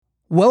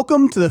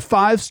Welcome to the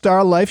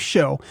 5-Star Life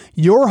Show,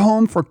 your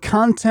home for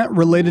content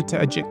related to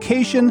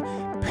education,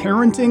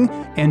 parenting,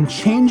 and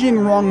changing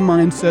wrong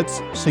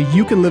mindsets so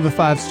you can live a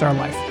 5-star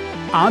life.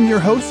 I'm your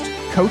host,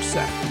 Coach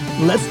Seth.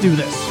 Let's do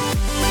this.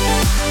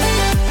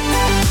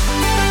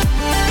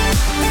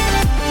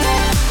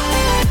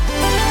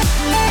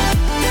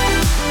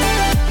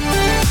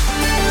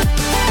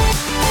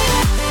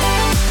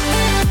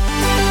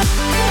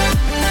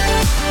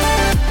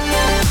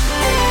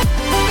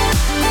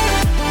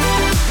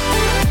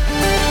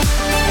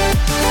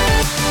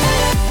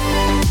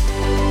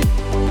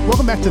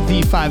 Welcome back to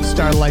the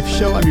 5-Star Life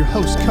Show. I'm your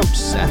host, Coach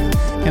Seth,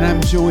 and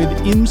I'm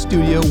joined in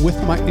studio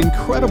with my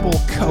incredible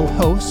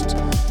co-host.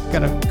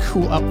 Got a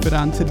cool outfit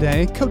on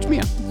today. Coach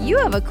Mia. You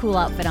have a cool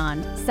outfit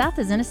on. Seth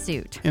is in a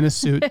suit. In a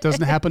suit.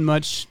 Doesn't happen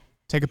much.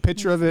 Take a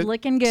picture of it.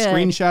 Looking good.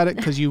 Screenshot it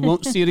because you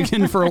won't see it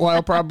again for a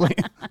while probably.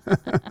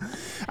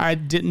 I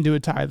didn't do a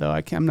tie though.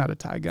 I'm not a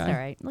tie guy. It's all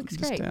right. Looks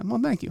great. Well,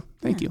 thank you.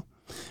 Thank you.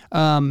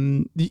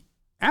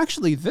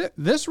 Actually,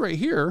 this right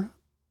here,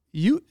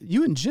 you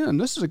and Jim,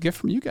 this is a gift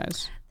from you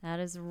guys. That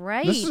is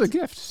right. This is a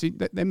gift. See,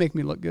 they make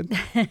me look good.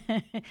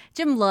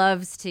 Jim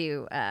loves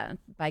to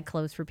buy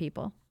clothes for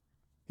people.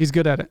 He's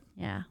good at it.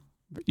 Yeah.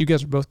 You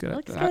guys are both good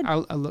Looks at it.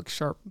 good. I look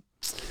sharp.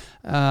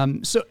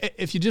 So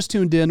if you just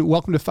tuned in,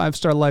 welcome to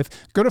 5-Star Life.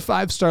 Go to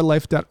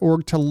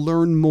 5starlife.org to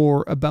learn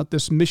more about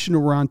this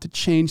mission we're on to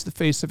change the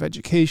face of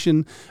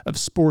education, of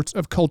sports,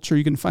 of culture.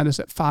 You can find us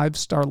at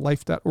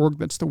 5starlife.org.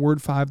 That's the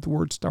word 5, the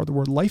word star, the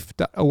word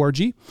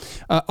life.org.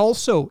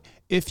 Also,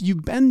 if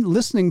you've been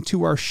listening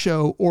to our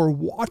show or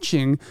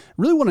watching,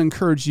 really want to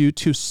encourage you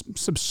to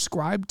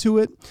subscribe to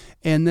it.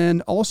 And then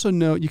also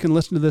note you can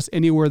listen to this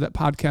anywhere that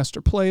podcasts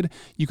are played.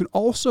 You can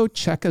also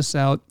check us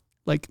out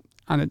like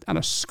on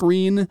a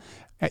screen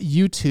at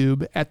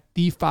YouTube at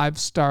the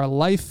 5-Star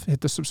Life. Hit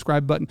the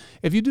subscribe button.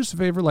 If you do us a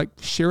favor, like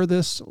share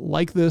this,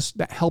 like this,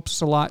 that helps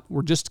us a lot.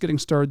 We're just getting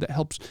started. That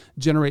helps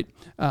generate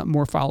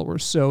more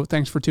followers. So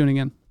thanks for tuning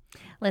in.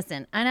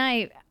 Listen, and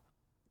I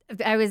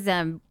was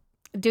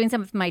doing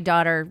something with my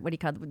daughter, what do you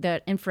call it?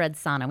 The infrared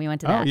sauna. We went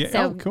to that. Oh, yeah.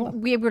 So cool.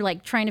 we were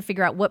like trying to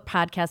figure out what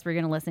podcast we were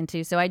going to listen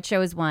to. So I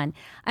chose one.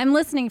 I'm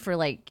listening for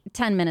like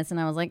 10 minutes and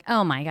I was like,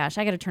 oh my gosh,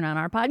 I got to turn on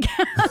our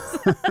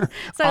podcast.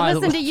 So I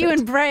listened to you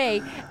and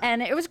Bray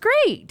and it was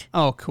great.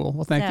 Oh, cool.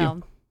 Well, thank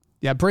you.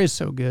 Yeah, Bray's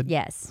so good.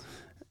 Yes.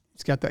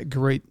 He's got that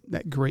great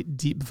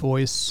deep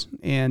voice,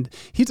 and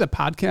he's a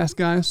podcast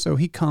guy, so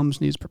he comes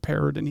and he's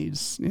prepared, and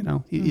he's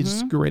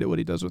he's great at what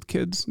he does with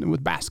kids and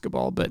with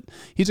basketball. But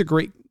he's a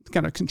great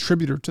kind of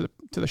contributor to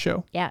the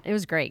show. Yeah, it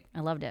was great.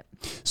 I loved it.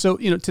 So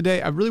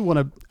today I really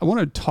want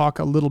to talk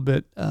a little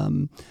bit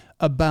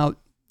about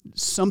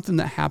something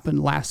that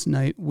happened last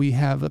night. We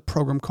have a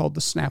program called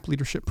the Snap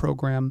Leadership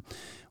Program,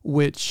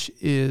 which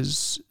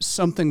is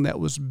something that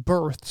was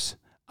birthed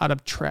out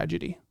of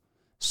tragedy.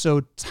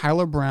 So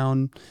Tyler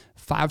Brown,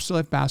 5-Star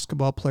Life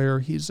basketball player.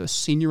 He's a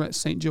senior at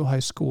St. Joe High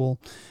School.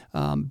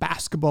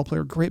 Basketball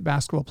player, great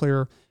basketball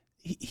player.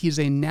 He's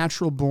a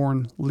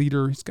natural-born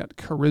leader. He's got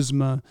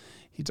charisma.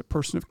 He's a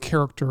person of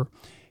character.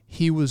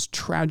 He was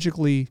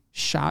tragically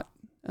shot,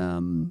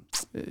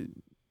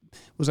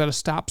 was at a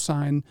stop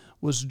sign,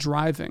 was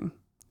driving,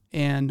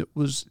 and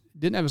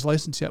didn't have his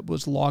license yet,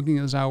 was logging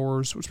his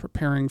hours, was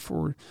preparing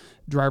for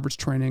driver's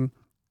training.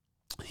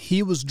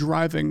 He was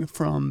driving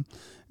from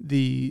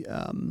the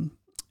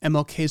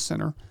MLK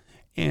Center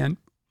and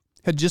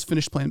had just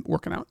finished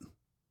working out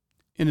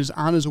and is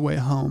on his way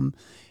home.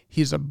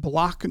 He's a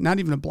block, not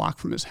even a block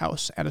from his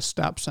house, at a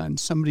stop sign.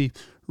 Somebody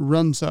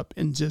runs up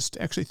and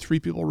actually 3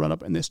 people run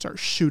up and they start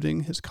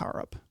shooting his car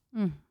up.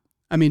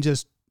 I mean,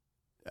 just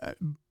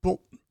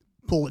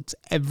bullets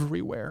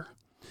everywhere.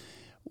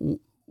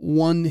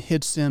 One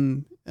hits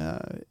him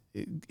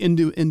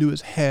into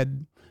his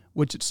head,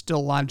 which it's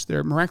still lodged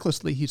there.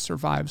 Miraculously, he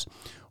survives.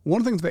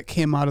 One of the things that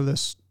came out of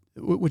this,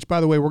 which, by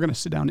the way, we're going to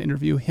sit down and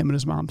interview him and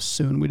his mom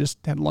soon. We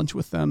just had lunch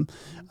with them.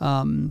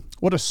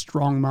 What a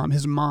strong mom.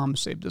 His mom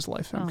saved his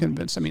life. I'm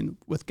convinced. I mean,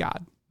 with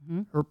God,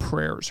 her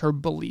prayers, her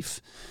belief.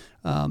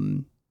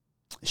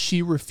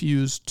 She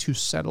refused to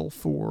settle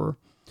for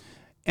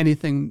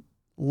anything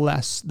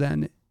less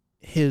than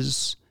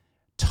his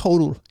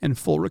total and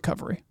full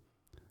recovery.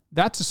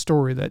 That's a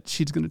story that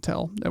she's going to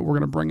tell, that we're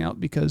going to bring out,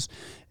 because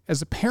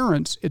as a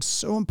parent, it's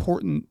so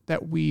important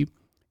that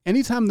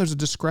anytime there's a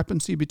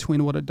discrepancy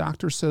between what a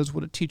doctor says,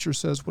 what a teacher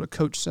says, what a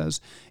coach says,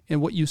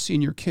 and what you see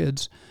in your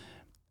kids,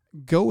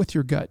 go with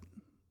your gut.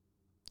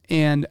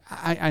 And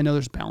I know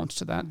there's balance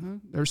to that.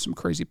 There's some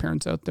crazy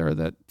parents out there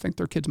that think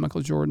their kid's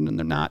Michael Jordan and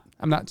they're not.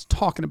 I'm not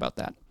talking about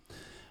that.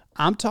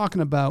 I'm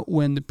talking about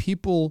when the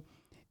people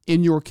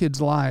in your kids'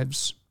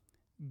 lives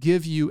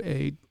give you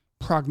a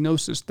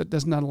prognosis that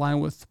does not align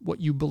with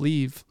what you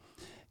believe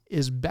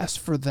is best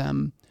for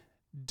them.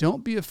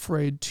 Don't be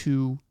afraid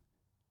to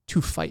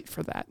fight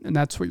for that. And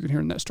that's what you're going to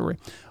hear in that story.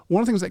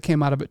 One of the things that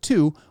came out of it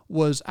too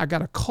was I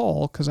got a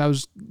call because I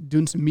was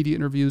doing some media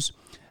interviews.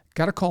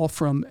 Got a call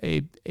from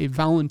a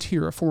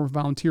volunteer, a former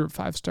volunteer at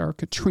 5-Star,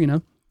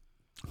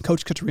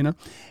 Coach Katrina,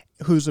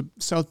 who's a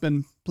South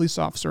Bend police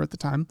officer at the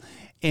time,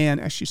 and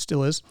actually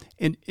still is.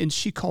 And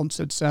she called and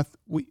said, Seth,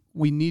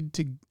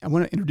 I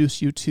want to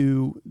introduce you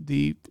to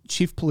the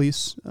chief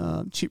police,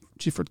 Chief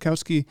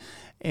Rutkowski,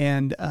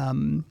 and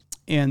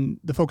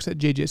the folks at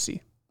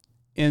JJC.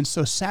 And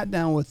so sat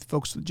down with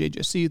folks at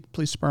JJC, the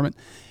police department,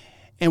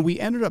 and we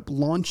ended up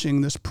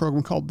launching this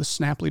program called the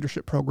SNAP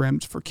Leadership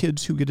Programs for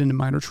kids who get into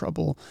minor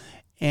trouble.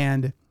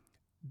 And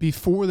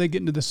before they get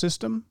into the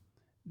system,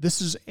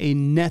 this is a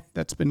net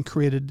that's been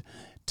created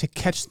to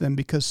catch them,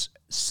 because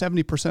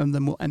 70% of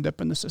them will end up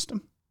in the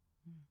system,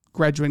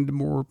 graduating to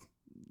more,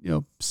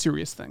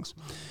 serious things.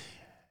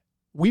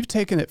 We've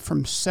taken it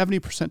from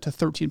 70% to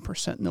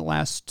 13% in the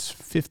last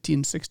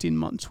 15, 16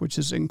 months, which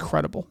is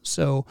incredible.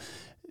 So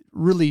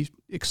really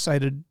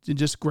excited and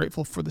just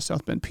grateful for the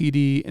South Bend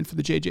PD and for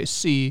the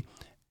JJC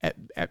at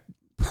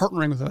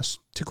partnering with us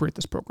to create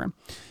this program.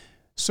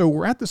 So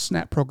we're at the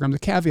SNAP program. The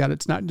caveat,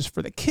 it's not just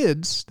for the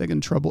kids that get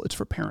in trouble, it's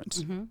for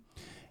parents. Mm-hmm.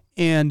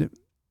 And,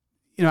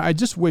 I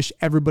just wish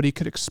everybody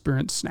could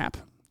experience SNAP.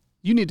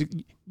 You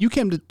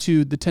came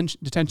to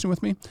detention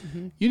with me.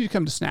 Mm-hmm. You need to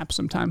come to SNAP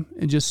sometime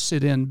and just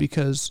sit in,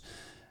 because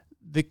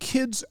the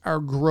kids are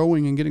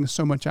growing and getting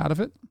so much out of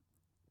it,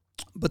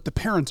 but the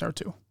parents are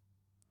too.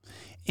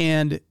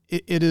 And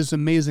it is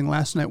amazing.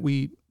 Last night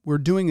we're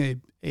doing a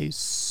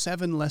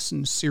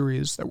 7-lesson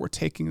series that we're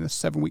taking,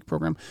 this 7-week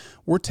program.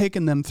 We're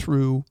taking them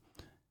through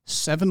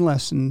 7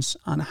 lessons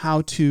on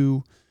how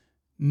to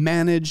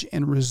manage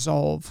and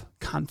resolve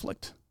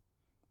conflict.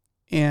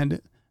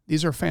 And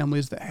these are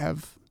families that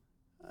have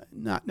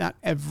not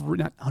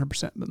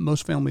 100%, but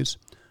most families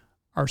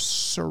are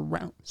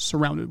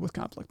surrounded with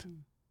conflict,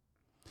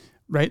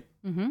 right?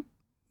 Mm-hmm.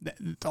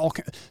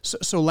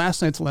 So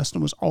last night's lesson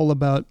was all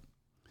about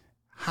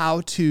how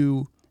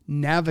to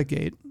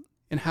navigate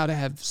and how to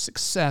have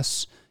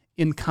success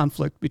in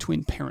conflict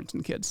between parents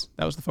and kids.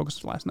 That was the focus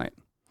of last night.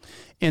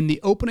 And the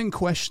opening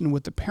question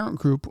with the parent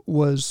group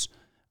was,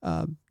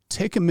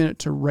 take a minute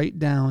to write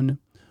down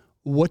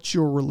what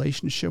your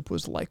relationship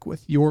was like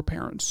with your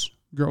parents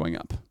growing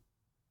up,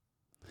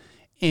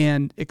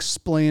 and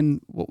explain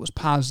what was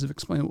positive,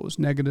 explain what was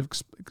negative,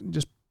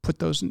 just put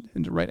those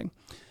into writing.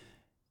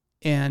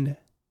 And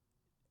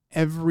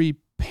every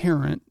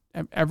parent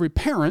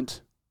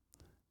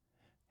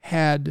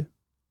had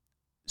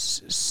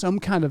some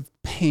kind of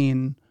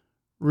pain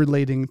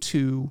relating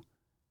to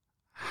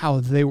how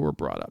they were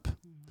brought up.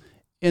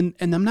 And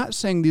I'm not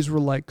saying these were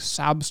like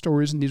sob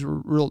stories and these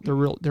were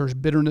real, there's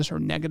bitterness or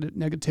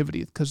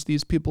negativity, because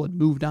these people had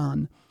moved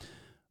on.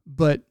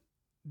 But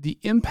the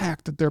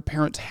impact that their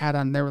parents had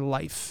on their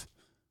life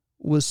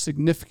was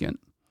significant.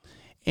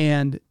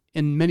 And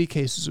in many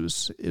cases,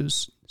 it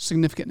was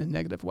significant in a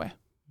negative way.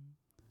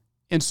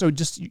 And so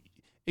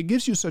it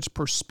gives you such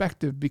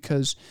perspective,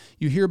 because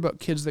you hear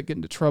about kids that get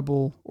into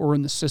trouble or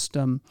in the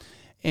system,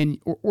 and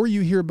or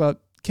you hear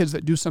about kids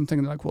that do something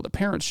and they're like, well, the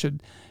parents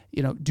should,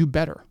 do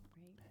better.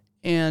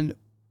 And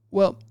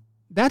well,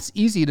 that's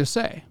easy to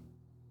say,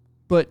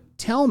 but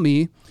tell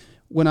me,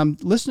 when I'm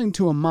listening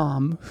to a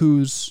mom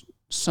whose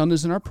son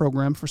is in our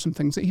program for some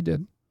things that he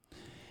did,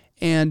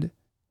 and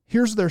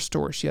here's their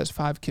story. She has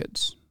 5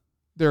 kids.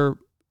 They're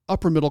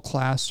upper middle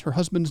class. Her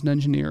husband's an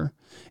engineer.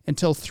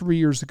 Until 3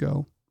 years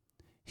ago,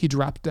 he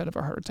dropped dead of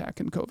a heart attack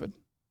in COVID.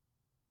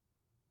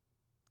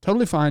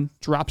 Totally fine,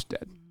 drops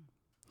dead.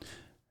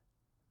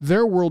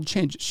 Their world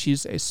changes.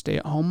 She's a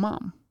stay-at-home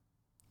mom.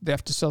 They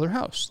have to sell their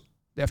house.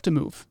 They have to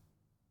move.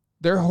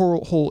 Their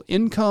whole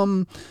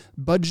income,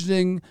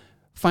 budgeting,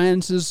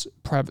 finances,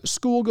 private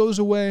school goes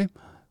away.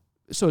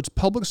 So it's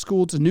public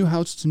school, it's a new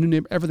house, it's a new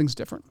neighbor, everything's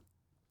different.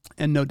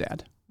 And no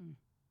dad.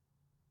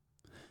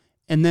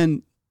 And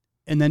then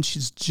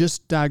she's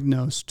just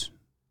diagnosed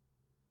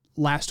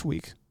last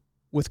week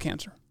with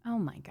cancer. Oh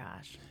my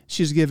gosh.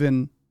 She's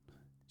given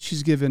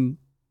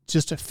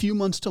just a few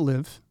months to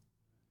live.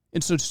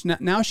 And so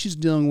now she's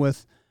dealing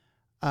with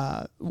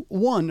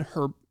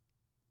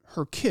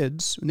her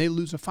kids, when they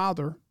lose a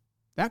father,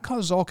 that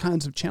causes all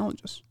kinds of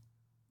challenges,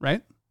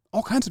 right?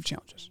 All kinds of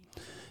challenges.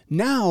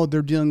 Now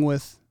they're dealing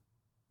with,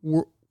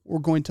 we're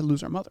going to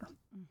lose our mother.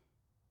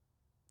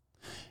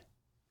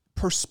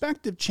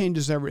 Perspective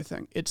changes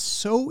everything. It's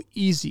so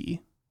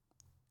easy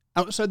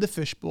outside the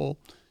fishbowl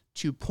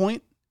to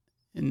point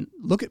and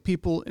look at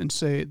people and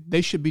say,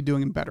 they should be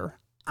doing better.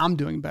 I'm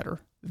doing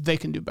better. They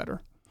can do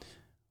better.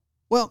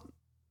 Well,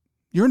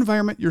 your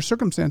environment, your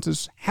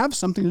circumstances have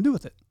something to do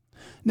with it.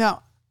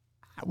 Now,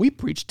 we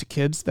preach to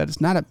kids that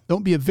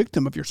don't be a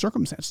victim of your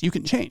circumstance. You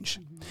can change.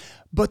 Mm-hmm.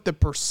 But the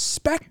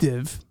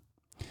perspective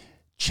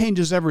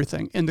changes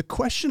everything. And the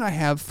question I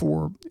have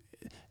for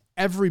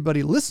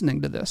everybody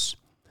listening to this,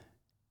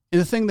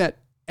 and the thing that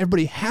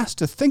everybody has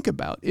to think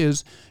about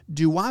is,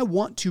 do I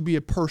want to be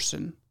a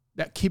person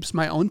that keeps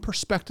my own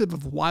perspective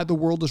of why the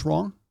world is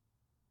wrong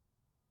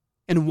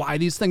and why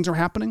these things are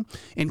happening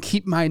and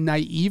keep my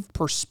naive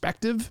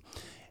perspective?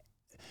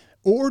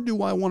 Or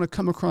do I want to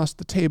come across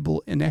the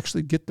table and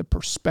actually get the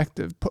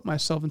perspective, put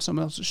myself in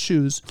someone else's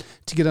shoes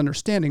to get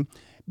understanding,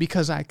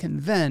 because I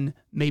can then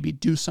maybe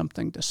do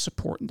something to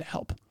support and to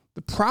help?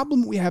 The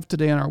problem we have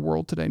today in our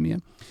world today, Mia,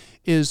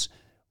 is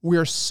we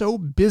are so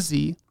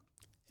busy,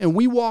 and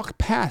we walk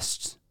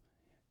past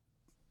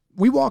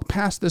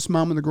this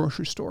mom in the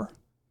grocery store.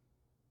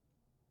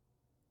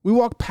 We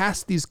walk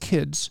past these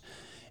kids,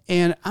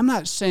 and I'm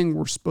not saying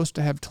we're supposed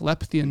to have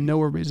telepathy and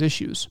know everybody's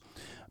issues,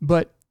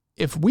 but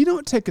if we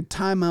don't take a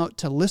time out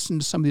to listen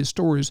to some of these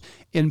stories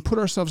and put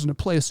ourselves in a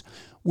place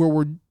where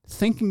we're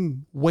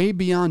thinking way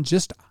beyond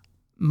just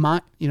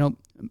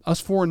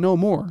us four and no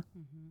more,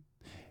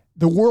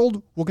 the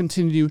world will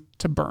continue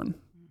to burn.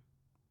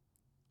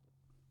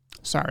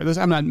 Sorry,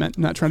 I'm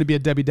not trying to be a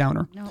Debbie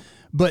Downer. Nope.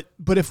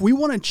 But if we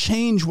want to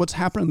change what's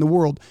happening in the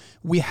world,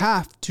 we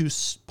have to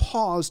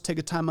pause, take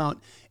a time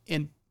out,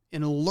 and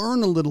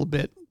learn a little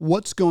bit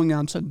what's going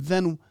on, so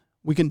then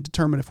we can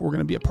determine if we're going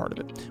to be a part of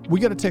it. We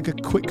got to take a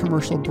quick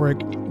commercial break.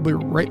 We'll be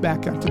right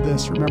back after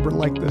this. Remember,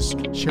 like this,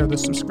 share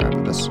this, subscribe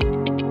to this.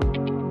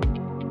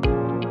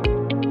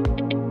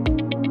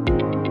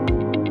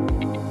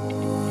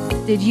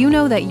 Did you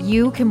know that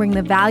you can bring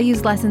the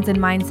values, lessons, and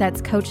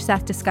mindsets Coach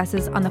Seth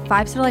discusses on the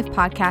 5 Star Life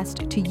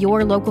podcast to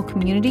your local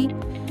community?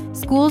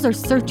 Schools are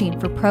searching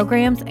for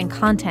programs and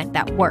content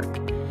that work.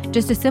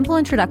 Just a simple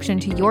introduction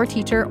to your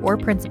teacher or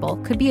principal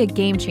could be a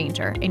game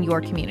changer in your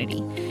community.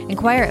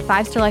 Inquire at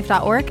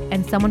 5starlife.org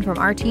and someone from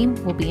our team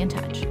will be in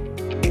touch.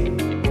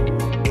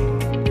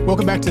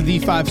 Welcome back to the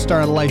 5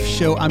 Star Life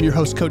Show. I'm your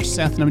host, Coach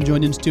Seth, and I'm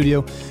joined in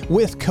studio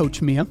with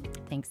Coach Mia.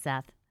 Thanks,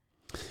 Seth.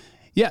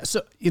 Yeah,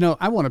 so,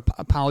 I want to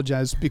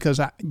apologize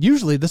because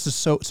usually this is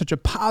such a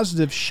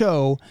positive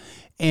show,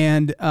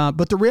 and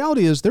but the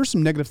reality is there's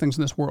some negative things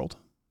in this world,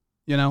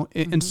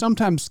 and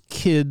sometimes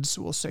kids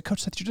will say,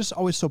 Coach Seth, you're just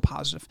always so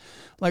positive.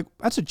 Like,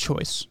 that's a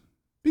choice.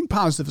 Being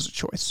positive is a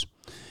choice.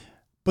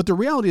 But the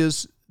reality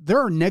is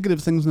there are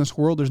negative things in this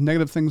world. There's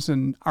negative things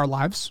in our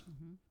lives.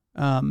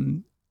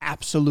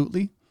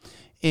 Absolutely.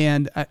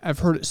 And I've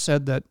heard it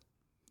said that,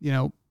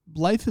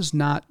 life is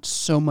not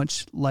so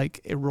much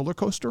like a roller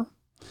coaster.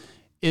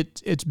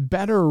 It's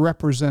better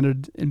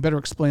represented and better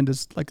explained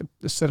as like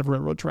a set of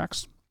railroad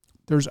tracks.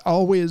 There's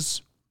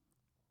always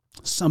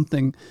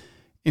something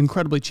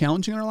incredibly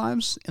challenging in our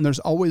lives, and there's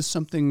always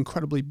something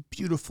incredibly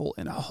beautiful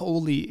and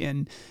holy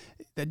and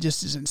that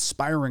just is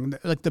inspiring.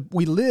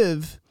 We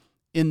live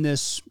in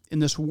this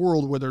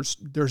world where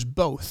there's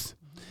both,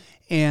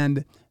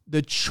 and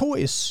the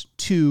choice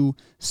to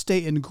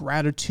stay in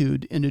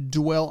gratitude and to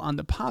dwell on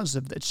the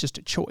positive, that's just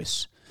a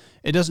choice.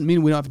 It doesn't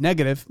mean we don't have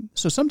negative.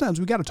 So sometimes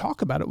we got to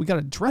talk about it. We got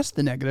to address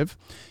the negative,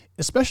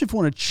 especially if we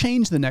want to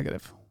change the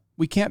negative.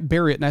 We can't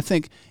bury it. And I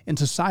think in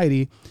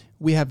society,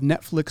 we have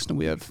Netflix and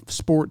we have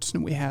sports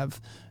and we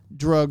have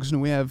drugs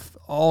and we have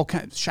all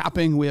kinds of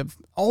shopping. We have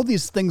all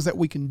these things that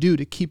we can do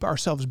to keep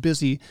ourselves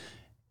busy,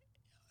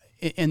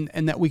 and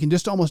that we can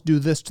just almost do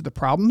this to the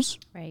problems.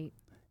 Right.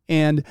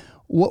 And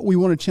what we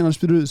want to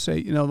challenge people to do is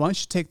say, why don't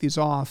you take these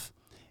off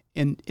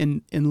and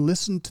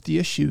listen to the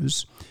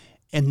issues,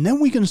 and then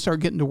we can start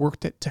getting to work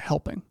to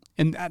helping.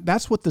 And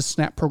that's what the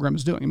SNAP program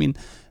is doing. I mean,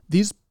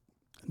 these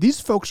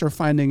folks are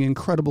finding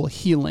incredible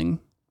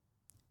healing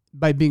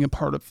by being a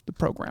part of the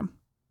program.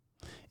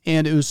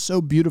 And it was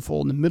so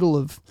beautiful in the middle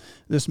of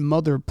this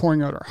mother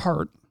pouring out her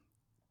heart.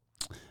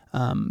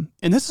 And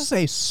this is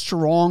a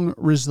strong,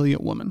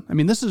 resilient woman. I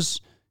mean,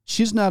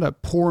 she's not a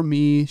poor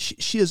me.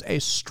 She is a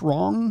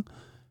strong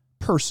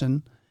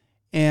person.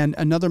 And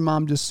another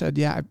mom just said,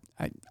 yeah,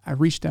 I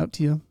reached out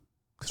to you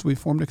because we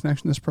formed a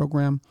connection in this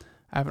program.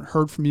 I haven't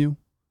heard from you,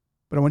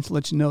 but I want to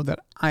let you know that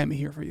I am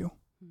here for you.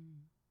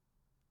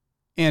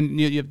 And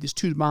you have these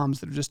two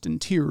moms that are just in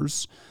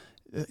tears,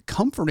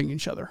 comforting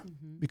each other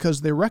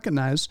because they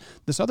recognize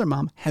this other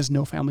mom has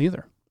no family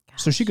either.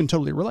 Gosh. So she can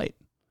totally relate.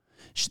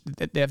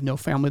 They have no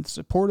family that's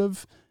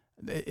supportive.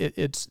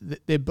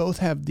 They both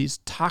have these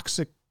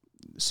toxic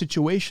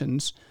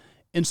situations,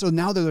 and so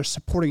now they're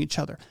supporting each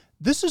other.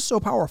 This is so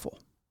powerful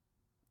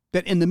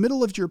that in the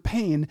middle of your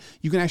pain,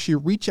 you can actually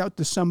reach out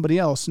to somebody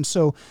else. And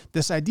so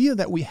this idea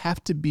that we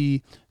have to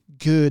be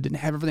good and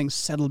have everything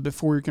settled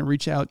before you can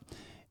reach out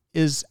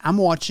is, I'm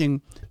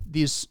watching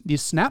these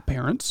SNAP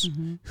parents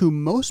who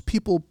most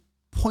people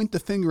point the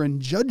finger and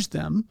judge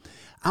them.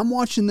 I'm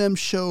watching them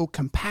show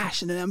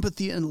compassion and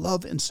empathy and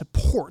love and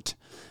support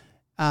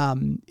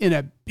in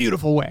a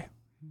beautiful way.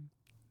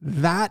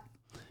 That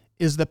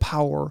is the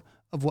power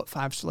of what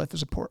 5 Star Life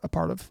is a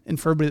part of. And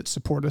for everybody that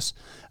supports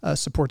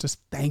us,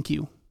 thank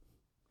you.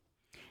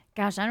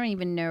 Gosh, I don't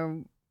even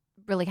know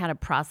really how to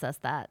process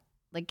that.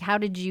 Like, how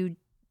did you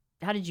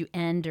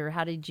end, or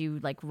how did you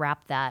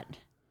wrap that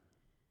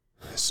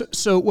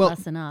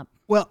lesson up?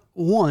 Well,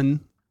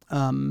 one,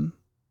 I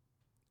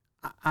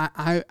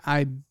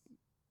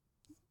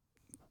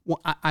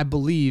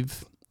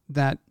believe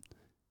that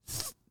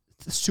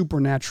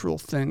supernatural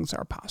things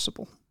are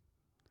possible.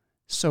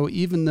 So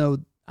even though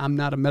I'm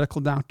not a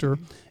medical doctor,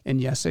 and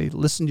yes, I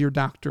listen to your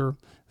doctor,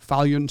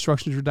 follow your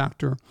instructions to your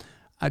doctor,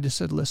 I just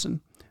said,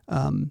 listen,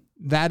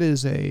 that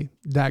is a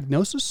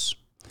diagnosis,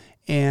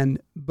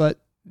 but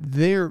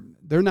they're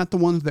not the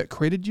ones that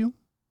created you.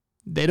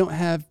 They don't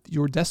have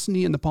your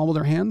destiny in the palm of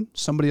their hand.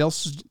 Somebody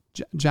else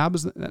job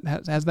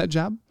has that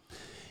job.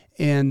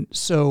 And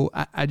so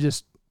I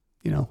just,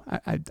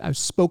 I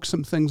spoke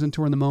some things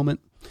into her in the moment.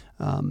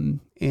 And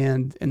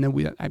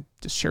then I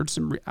just shared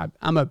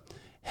I'm a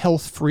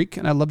health freak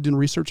and I love doing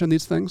research on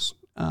these things.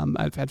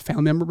 I've had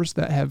family members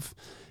that have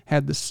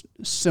had this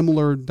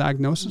similar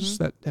diagnosis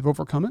that have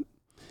overcome it.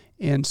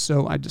 And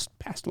so I just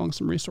passed along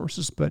some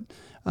resources, but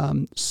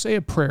say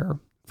a prayer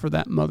for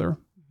that mother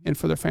and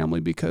for their family,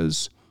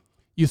 because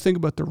you think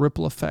about the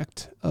ripple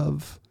effect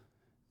of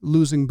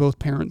losing both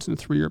parents in a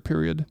 3-year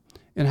period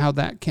and how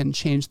that can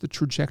change the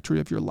trajectory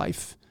of your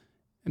life.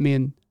 I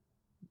mean,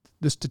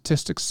 the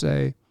statistics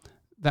say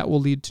that will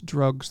lead to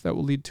drugs, that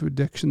will lead to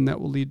addiction, that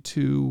will lead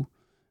to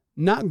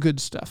not good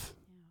stuff.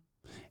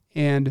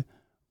 And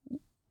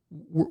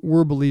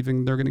we're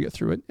believing they're going to get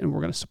through it, and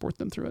we're going to support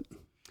them through it.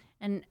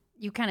 And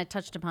you kind of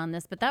touched upon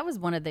this, but that was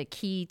one of the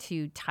key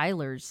to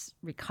Tyler's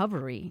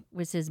recovery,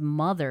 was his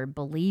mother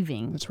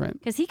believing. That's right.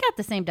 Because he got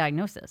the same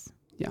diagnosis.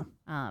 Yeah.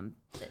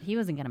 That he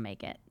wasn't going to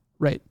make it.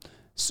 Right.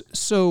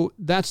 So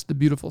that's the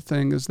beautiful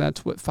thing, is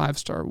that's what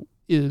 5-Star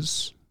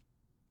is.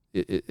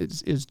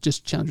 It's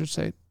just challenge to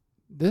say,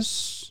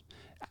 this,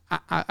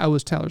 I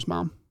was Tyler's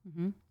mom.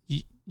 Mm-hmm.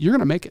 You're going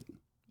to make it.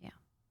 Yeah.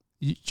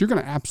 You're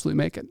going to absolutely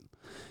make it.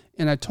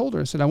 And I told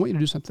her, I said, I want you to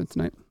do something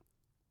tonight.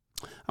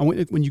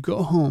 When you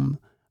go home,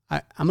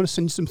 I'm going to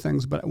send you some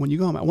things, but when you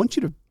go home, I want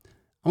you to,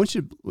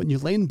 when you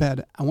lay in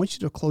bed, I want you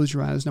to close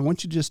your eyes, and I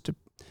want you just to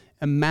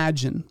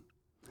imagine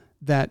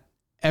that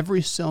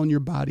every cell in your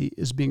body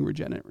is being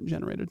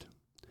regenerated.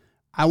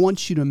 I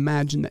want you to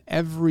imagine that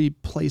every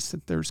place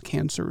that there's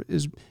cancer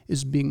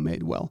is being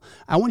made well.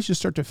 I want you to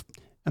start to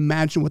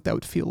imagine what that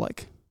would feel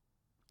like.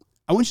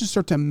 I want you to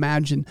start to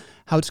imagine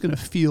how it's going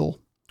to feel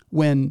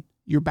when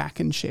you're back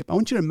in shape. I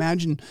want you to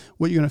imagine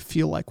what you're going to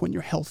feel like when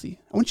you're healthy.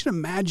 I want you to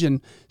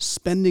imagine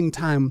spending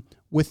time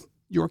with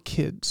your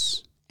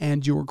kids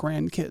and your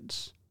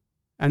grandkids.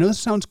 I know this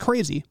sounds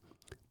crazy,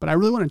 but I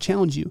really want to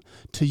challenge you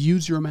to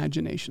use your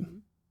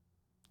imagination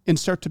and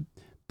start to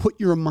put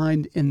your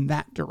mind in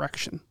that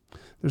direction.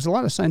 There's a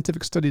lot of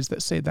scientific studies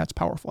that say that's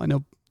powerful. I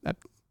know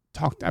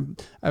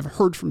I've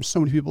heard from so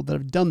many people that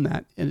have done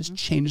that, and it's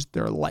changed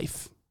their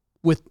life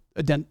with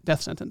a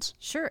death sentence.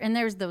 Sure. And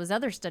there's those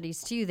other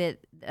studies too, that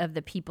of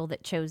the people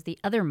that chose the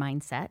other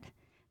mindset,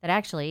 that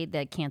actually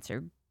the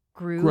cancer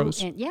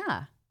grows. And,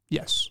 yeah.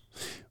 Yes.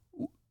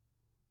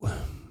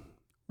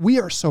 We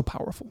are so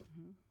powerful.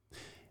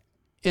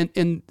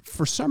 And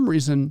for some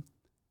reason,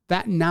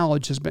 that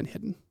knowledge has been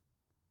hidden.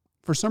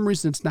 For some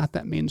reason, it's not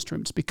that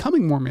mainstream. It's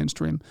becoming more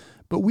mainstream,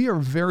 but we are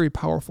very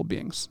powerful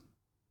beings.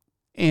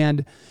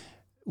 And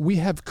we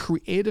have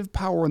creative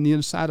power on the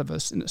inside of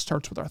us, and it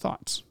starts with our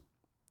thoughts.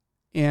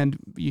 And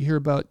you hear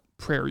about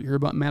prayer, you hear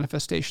about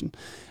manifestation.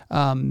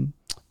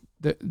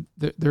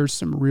 There's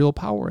some real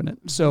power in it.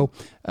 So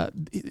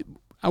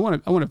I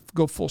want to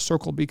go full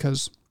circle,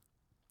 because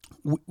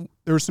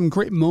there are some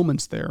great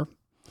moments there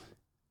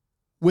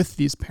with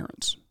these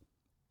parents.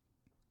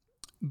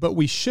 But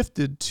we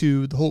shifted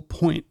to the whole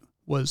point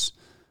was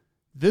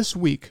this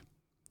week,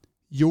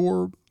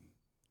 your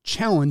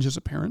challenge as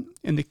a parent,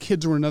 and the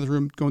kids were in another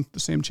room going through the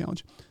same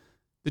challenge.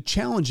 The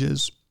challenge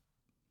is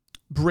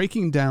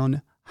breaking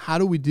down, how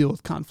do we deal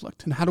with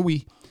conflict, and how do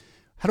we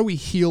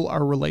heal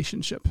our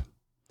relationship?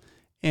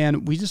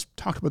 And we just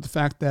talked about the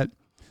fact that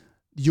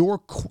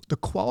the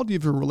quality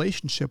of your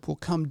relationship will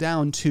come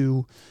down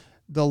to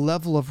the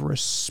level of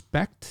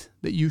respect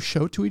that you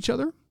show to each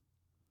other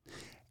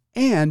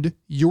and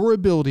your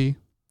ability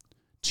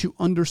to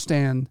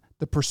understand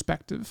the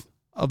perspective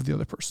of the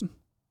other person.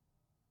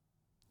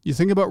 You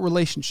think about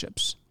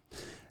relationships,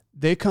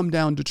 they come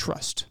down to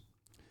trust.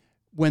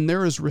 When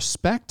there is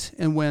respect,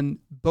 and when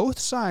both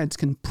sides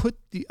can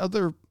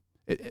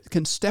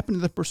can step into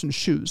the person's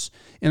shoes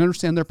and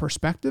understand their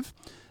perspective,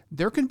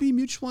 there can be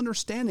mutual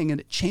understanding,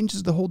 and it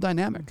changes the whole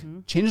dynamic,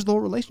 changes the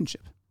whole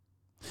relationship.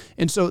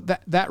 And so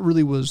that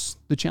really was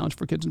the challenge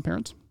for kids and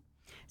parents.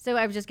 So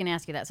I was just going to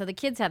ask you that. So the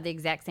kids have the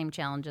exact same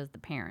challenge as the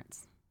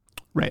parents.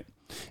 Right.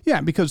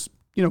 Yeah, because,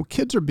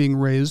 kids are being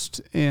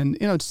raised, and,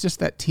 it's just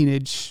that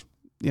teenage,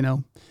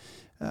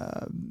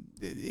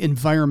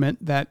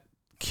 environment that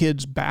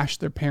kids bash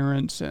their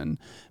parents, and,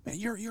 man,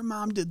 your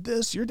mom did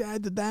this, your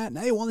dad did that, and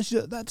hey, why don't you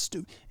do that? That's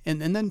stupid.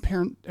 And then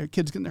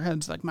kids get in their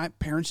heads like, my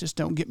parents just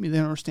don't get me, they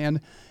don't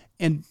understand.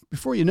 And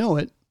before you know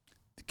it,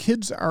 the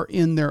kids are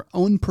in their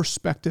own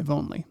perspective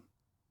only.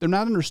 They're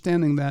not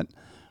understanding that,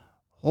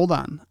 hold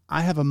on,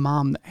 I have a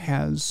mom that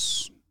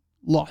has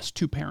lost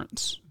 2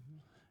 parents.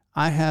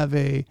 I have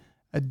a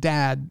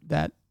dad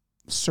that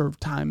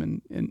served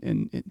time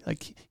and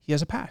like he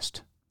has a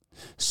past.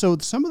 So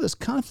some of this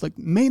conflict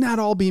may not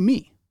all be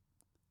me.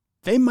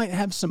 They might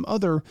have some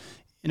other,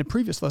 in a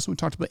previous lesson, we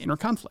talked about inner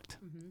conflict.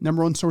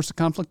 Number one source of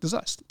conflict is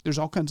us. There's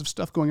all kinds of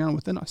stuff going on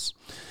within us.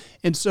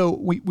 And so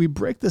we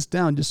break this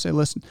down, just say,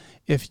 listen,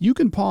 if you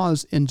can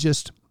pause and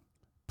just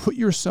put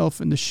yourself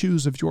in the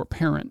shoes of your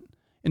parent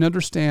and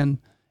understand,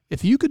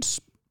 if you could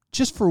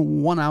just for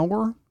 1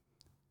 hour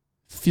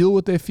feel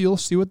what they feel,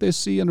 see what they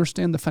see,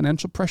 understand the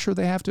financial pressure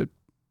they have to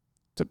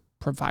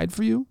provide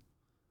for you,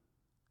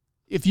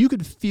 if you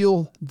could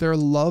feel their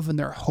love and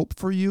their hope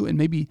for you and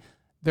maybe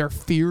their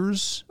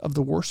fears of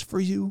the worst for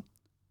you,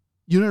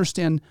 you'd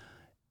understand,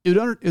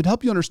 it'd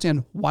help you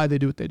understand why they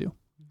do what they do.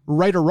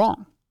 Right or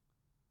wrong,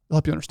 it'll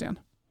help you understand.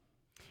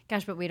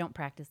 Gosh, but we don't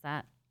practice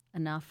that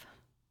enough.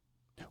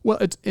 Well,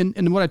 it's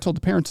and what I told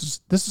the parents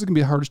is this is going to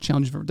be the hardest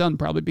challenge you've ever done,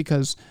 probably,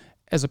 because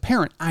as a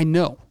parent, I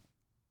know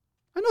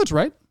it's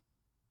right.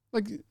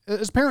 Like,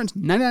 as parents,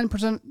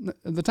 99%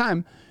 of the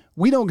time,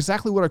 we know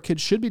exactly what our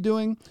kids should be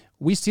doing.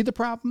 We see the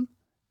problem,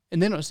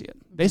 and they don't see it.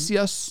 They see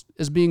us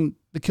as being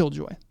the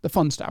killjoy, the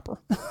fun stopper,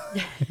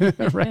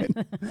 right?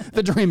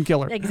 The dream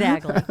killer.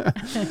 Exactly.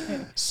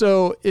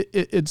 So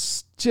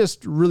it's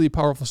just really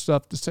powerful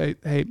stuff to say,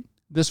 hey,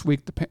 this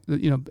week,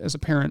 as a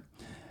parent,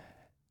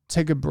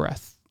 take a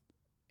breath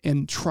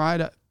and try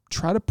to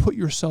put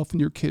yourself in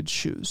your kid's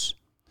shoes.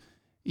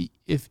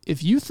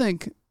 If you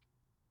think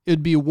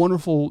it'd be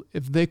wonderful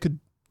if they could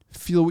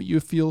feel what you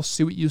feel,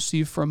 see what you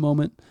see for a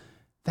moment,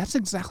 that's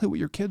exactly what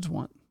your kids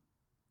want.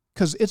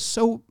 Because it's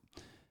so,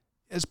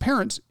 as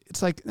parents,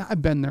 it's like,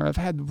 I've been there. I've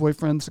had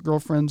boyfriends,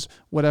 girlfriends,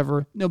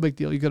 whatever. No big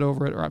deal. You get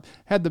over it. Or I've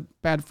had the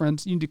bad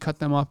friends. You need to cut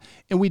them off.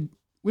 And we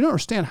don't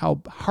understand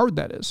how hard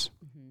that is.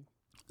 Mm-hmm.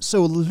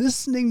 So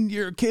listening to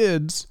your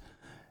kids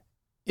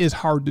is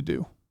hard to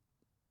do.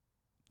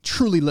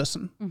 Truly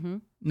listen. Mm-hmm.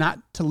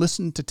 Not to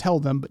listen to tell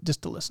them, but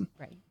just to listen.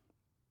 Right.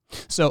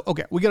 So,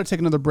 okay, we got to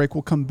take another break.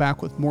 We'll come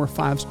back with more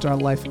 5-Star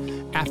Life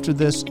after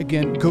this.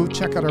 Again, go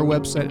check out our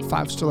website at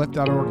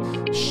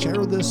 5starlife.org.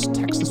 Share this,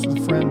 text this with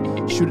a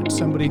friend, shoot it to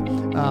somebody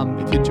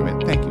if you enjoy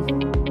it. Thank you.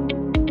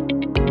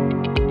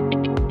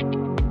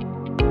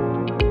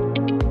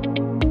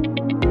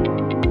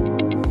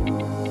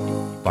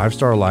 Five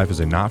Star Life is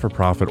a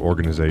not-for-profit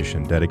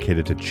organization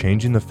dedicated to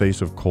changing the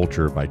face of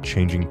culture by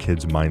changing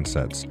kids'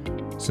 mindsets.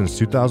 Since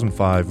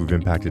 2005, we've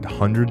impacted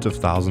hundreds of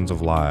thousands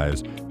of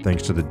lives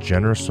thanks to the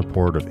generous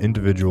support of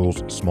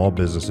individuals, small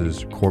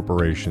businesses,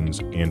 corporations,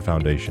 and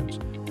foundations.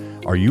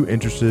 Are you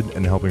interested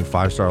in helping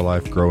 5-Star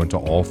Life grow into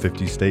all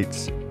 50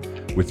 states?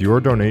 With your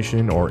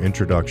donation or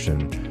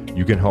introduction,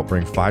 you can help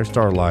bring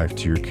 5-Star Life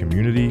to your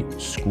community,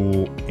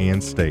 school,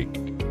 and state.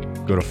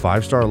 Go to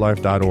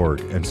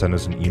 5starlife.org and send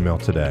us an email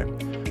today.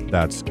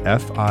 That's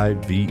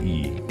FIVESTARLIFE.org.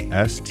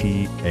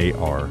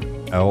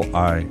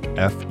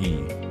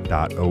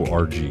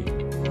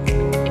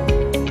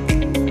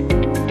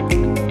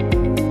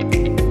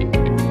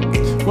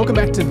 Welcome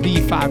back to the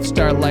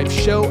 5-Star Life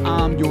Show.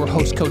 I'm your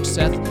host, Coach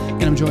Seth,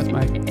 and I'm joined with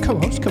my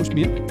co-host, Coach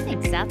Mia.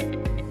 Thanks,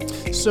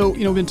 Seth. So,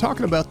 we've been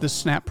talking about this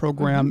SNAP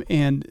program,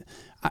 and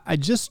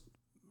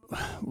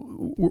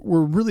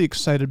we're really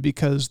excited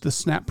because the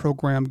SNAP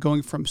program,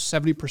 going from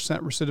 70%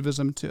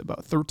 recidivism to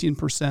about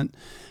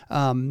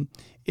 13%,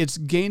 it's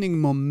gaining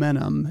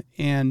momentum,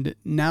 and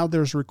now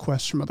there's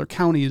requests from other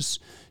counties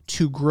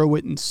to grow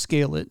it and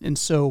scale it. And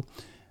so,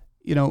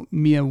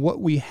 Mia, what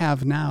we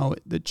have now,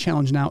 the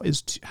challenge now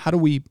is how do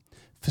we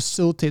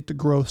facilitate the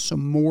growth so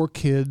more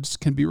kids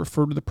can be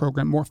referred to the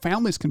program, more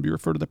families can be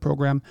referred to the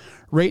program.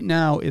 Right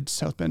now, it's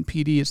South Bend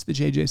PD, it's the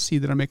JJC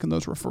that are making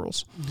those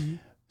referrals. Mm-hmm.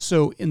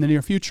 So in the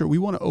near future, we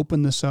want to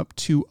open this up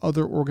to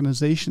other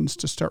organizations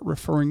to start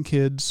referring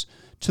kids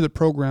to the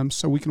program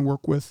so we can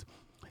work with,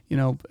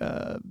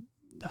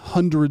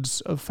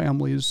 hundreds of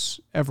families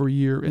every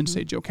year in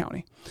St. Joe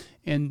County,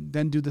 and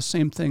then do the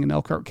same thing in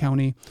Elkhart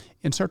County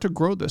and start to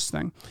grow this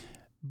thing.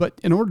 But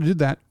in order to do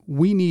that,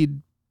 we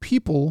need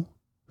people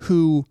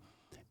who,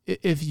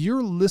 if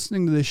you're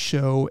listening to this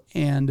show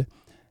and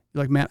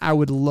you're like, man, I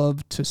would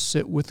love to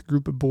sit with a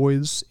group of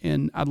boys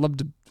and I'd love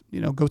to,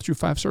 go through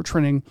 5-star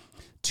training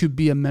to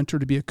be a mentor,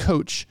 to be a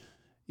coach,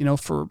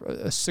 for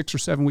a 6 or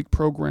 7 week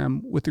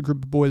program with a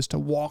group of boys to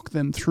walk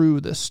them through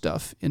this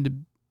stuff and to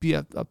be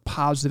a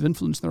positive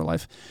influence in their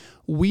life.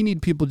 We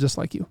need people just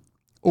like you.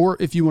 Or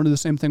if you want to do the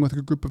same thing with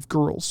a group of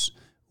girls,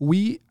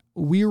 we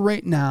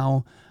right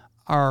now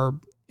are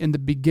in the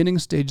beginning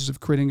stages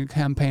of creating a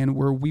campaign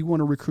where we want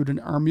to recruit an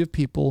army of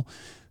people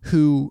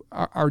who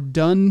are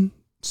done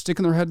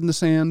sticking their head in the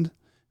sand,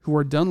 who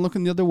are done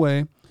looking the other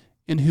way,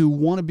 and who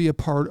want to be a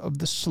part of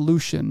the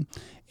solution.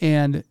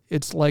 And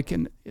it's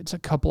a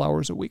couple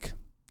hours a week.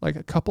 Like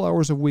a couple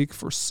hours a week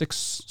for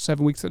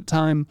 6-7 weeks at a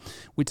time.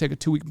 We take a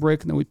 2-week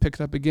break and then we pick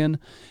it up again.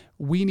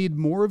 We need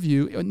more of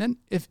you. And then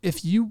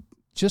if you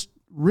just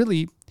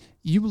really,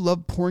 you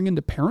love pouring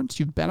into parents,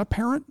 you've been a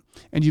parent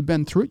and you've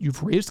been through it,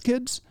 you've raised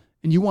kids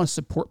and you want to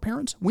support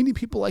parents, we need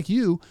people like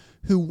you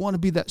who want to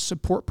be that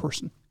support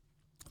person.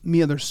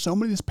 Mia, there's so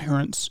many of these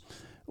parents.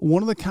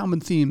 One of the common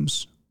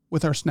themes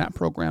with our SNAP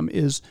program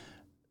is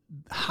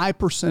high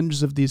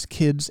percentages of these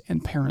kids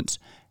and parents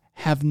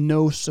have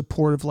no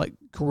supportive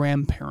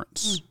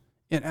grandparents.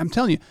 And I'm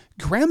telling you,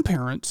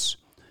 grandparents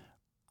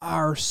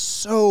are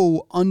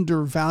so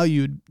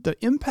undervalued. The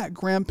impact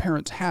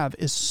grandparents have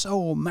is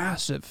so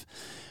massive.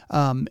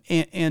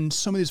 And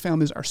some of these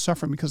families are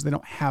suffering because they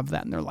don't have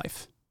that in their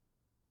life.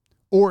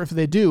 Or if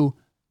they do,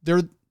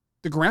 the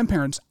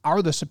grandparents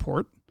are the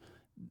support.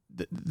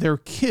 Their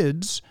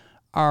kids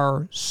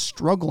are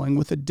struggling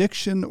with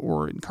addiction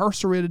or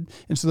incarcerated,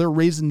 and so they're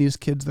raising these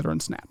kids that are in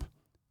SNAP.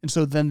 And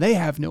so then they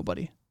have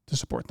nobody to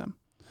support them.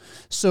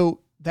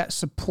 So that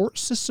support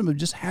system of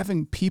just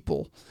having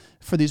people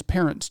for these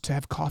parents to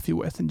have coffee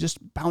with and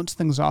just bounce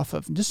things off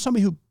of, and just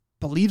somebody who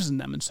believes in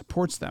them and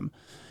supports them,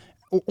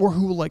 or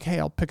who will like, hey,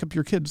 I'll pick up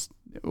your kids.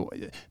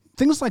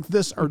 Things like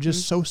this are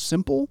just so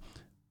simple.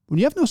 When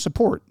you have no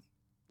support,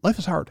 life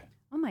is hard.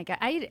 Oh my God.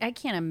 I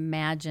can't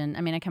imagine.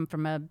 I mean, I come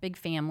from a big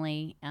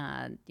family.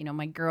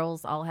 My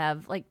girls all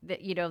have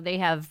they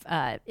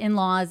have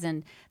in-laws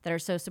and that are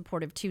so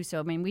supportive too. So,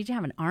 I mean, we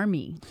have an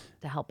army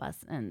to help us.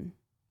 And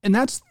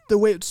that's the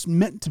way it's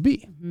meant to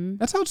be.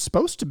 That's how it's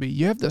supposed to be.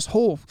 You have this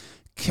whole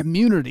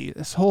community,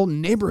 this whole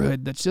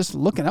neighborhood that's just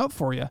looking out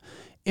for you.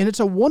 And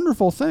it's a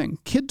wonderful thing.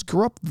 Kids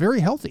grow up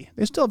very healthy.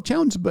 They still have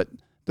challenges, but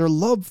they're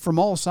loved from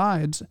all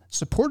sides,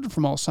 supported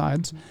from all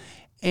sides.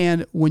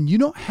 And when you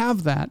don't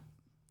have that,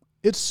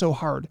 it's so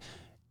hard.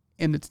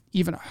 And it's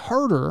even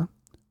harder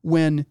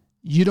when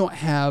you don't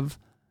have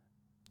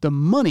the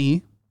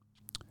money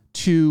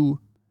to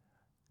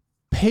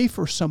pay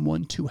for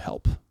someone to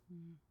help.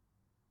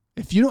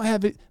 If you don't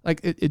have it,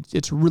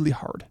 it's really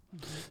hard.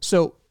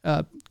 So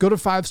go to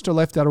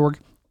 5starlife.org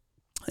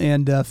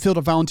and fill out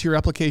a volunteer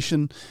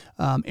application.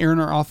 Aaron in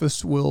our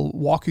office will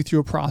walk you through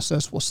a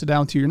process. We'll sit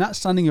down with you. You're not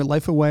signing your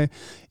life away.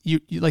 You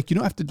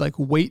don't have to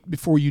wait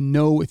before you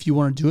know if you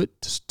want to do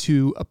it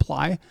to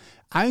apply.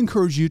 I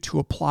encourage you to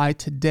apply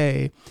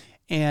today,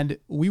 and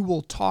we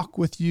will talk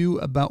with you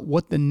about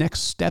what the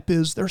next step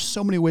is. There's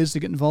so many ways to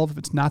get involved. If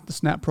it's not the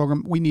SNAP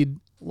program, we need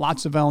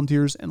lots of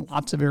volunteers in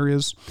lots of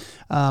areas.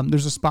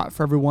 There's a spot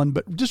for everyone,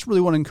 but just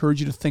really want to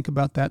encourage you to think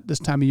about that this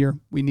time of year.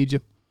 We need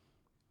you.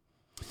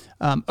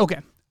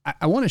 Okay.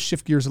 I want to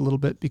shift gears a little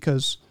bit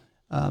because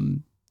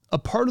a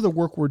part of the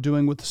work we're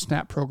doing with the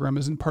SNAP program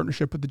is in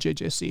partnership with the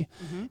JJC.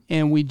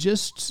 And we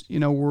just,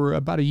 we're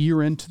about a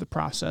year into the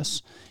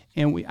process,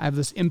 and I have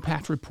this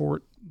impact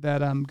report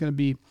that I'm going to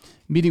be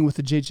meeting with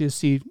the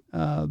JJC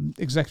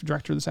executive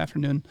director this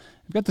afternoon.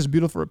 I've got this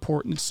beautiful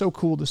report, and it's so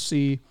cool to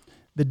see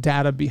the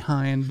data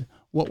behind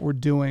what we're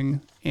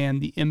doing and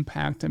the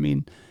impact. I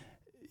mean,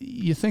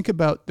 you think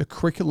about the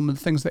curriculum and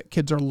the things that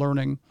kids are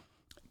learning.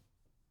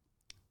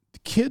 The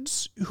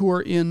kids who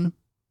are in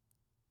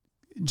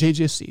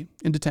JJC,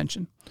 in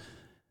detention,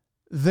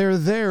 they're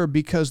there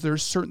because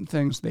there's certain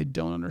things they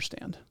don't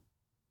understand.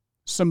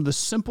 Some of the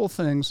simple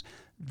things,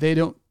 they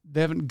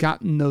haven't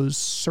gotten those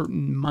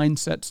certain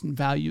mindsets and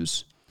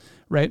values,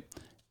 right?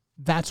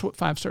 That's what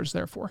 5 Star is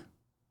there for.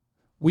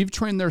 We've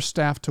trained their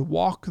staff to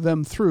walk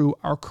them through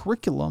our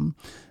curriculum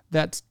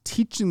that's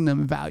teaching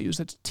them values,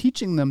 that's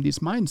teaching them these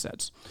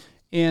mindsets.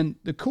 And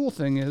the cool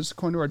thing is,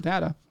 according to our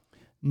data,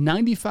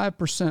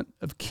 95%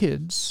 of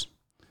kids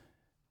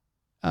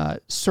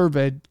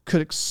surveyed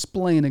could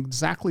explain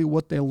exactly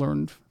what they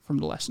learned from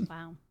the lesson.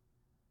 Wow.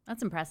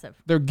 That's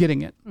impressive. They're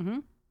getting it.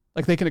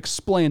 Like they can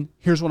explain,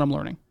 here's what I'm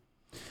learning.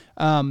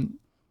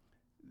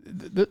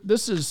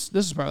 This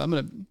is part. I'm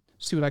going to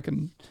see what I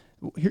can.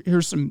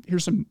 Here's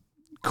some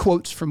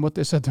quotes from what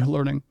they said they're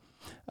learning.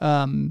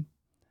 I'm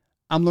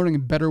learning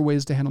better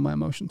ways to handle my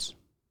emotions.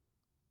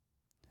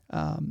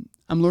 I'm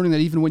learning that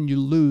even when you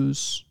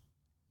lose,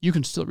 you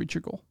can still reach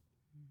your goal.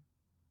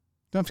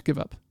 Don't have to give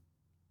up.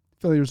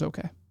 Failure is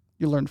okay.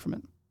 You learn from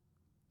it.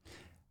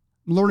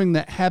 I'm learning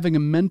that having a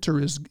mentor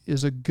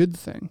is a good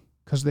thing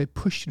because they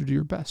push you to do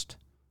your best.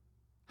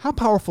 How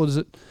powerful is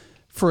it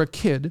for a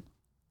kid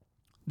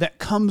that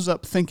comes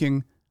up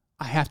thinking,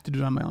 I have to do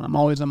it on my own. I'm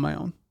always on my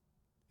own.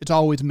 It's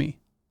always me.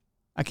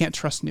 I can't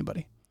trust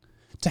anybody.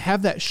 To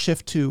have that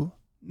shift to,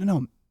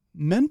 no,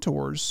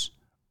 mentors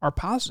are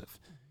positive.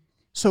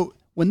 So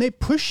when they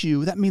push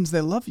you, that means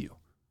they love you.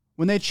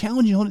 When they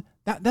challenge you,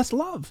 that's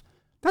love.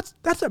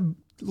 That's a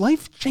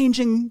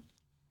life-changing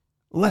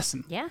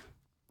lesson. Yeah.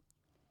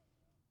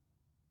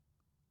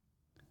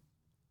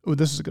 Oh,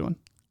 this is a good one.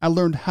 I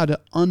learned how to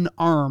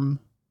unarm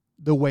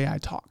the way I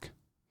talk.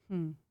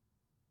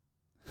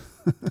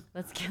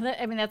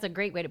 That's a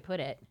great way to put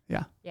it.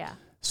 Yeah. Yeah.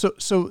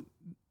 So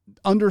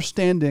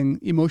understanding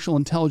emotional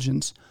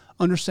intelligence,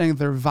 understanding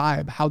their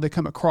vibe, how they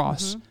come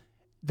across,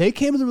 they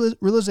came to the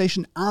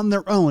realization on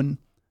their own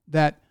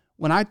that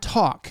when I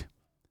talk,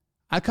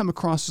 I come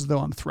across as though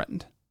I'm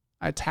threatened.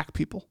 I attack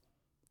people.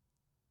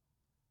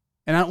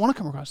 And I don't want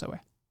to come across that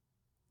way.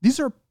 These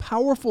are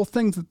powerful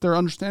things that they're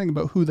understanding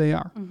about who they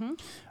are.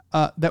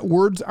 That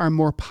words are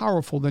more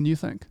powerful than you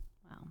think.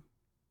 Wow.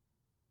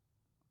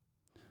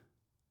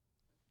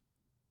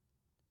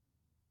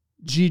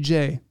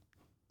 GJ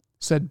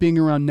said being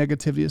around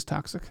negativity is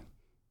toxic.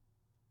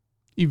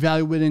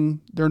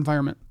 Evaluating their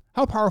environment.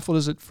 How powerful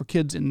is it for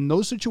kids in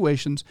those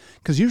situations?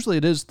 Because usually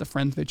it is the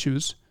friends they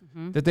choose,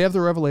 that they have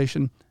the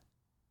revelation,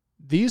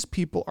 these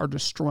people are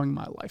destroying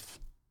my life.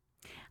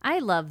 I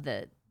love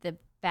the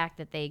fact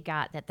that they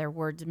got that their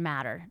words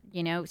matter.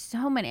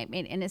 So many,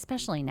 and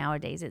especially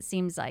nowadays, it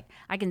seems like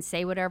I can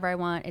say whatever I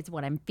want. It's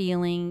what I'm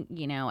feeling.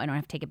 I don't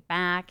have to take it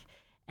back.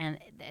 And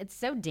it's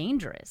so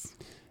dangerous.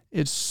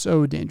 It's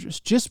so dangerous.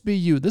 Just be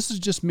you. This is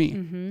just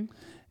me.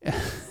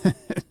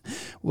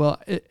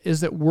 Well,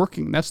 is it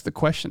working? That's the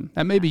question.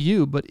 That may be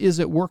you, but is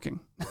it working?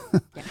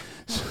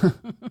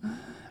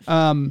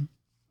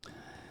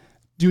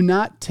 Do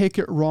not take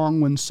it wrong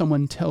when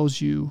someone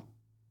tells you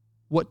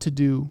what to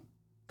do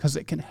because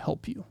it can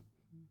help you.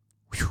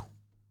 Whew.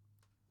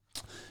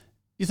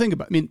 You think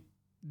about it. I mean,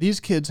 these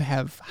kids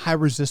have high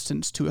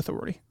resistance to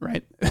authority,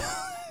 right?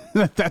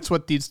 That's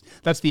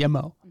the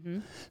MO. Mm-hmm.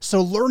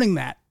 So learning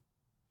that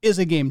is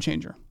a game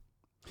changer.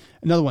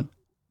 Another one,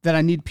 that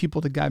I need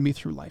people to guide me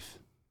through life.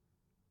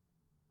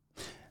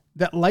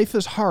 That life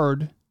is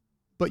hard,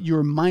 but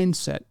your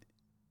mindset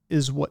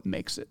is what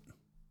makes it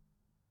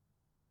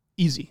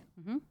easy.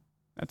 Mm-hmm.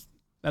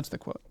 That's the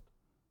quote.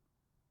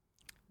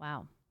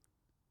 Wow.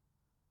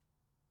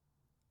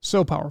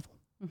 So powerful.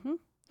 Mm-hmm.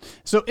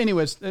 So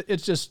anyways,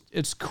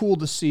 it's cool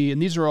to see,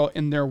 and these are all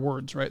in their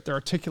words, right? They're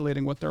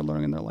articulating what they're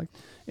learning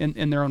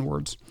in their own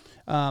words.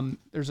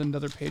 There's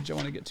another page I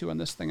want to get to on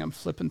this thing. I'm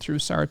flipping through.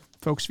 Sorry,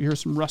 folks, if you hear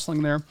some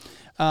rustling there.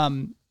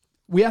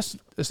 We asked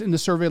this in the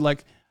survey,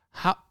 like,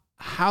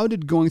 how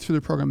did going through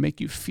the program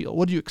make you feel?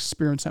 What do you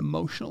experience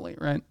emotionally,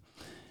 right?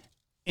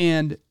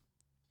 And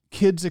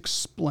kids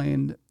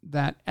explained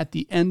that at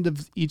the end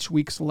of each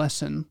week's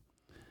lesson,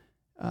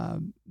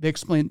 they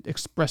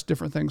expressed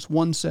different things.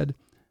 One said,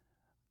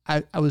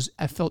 I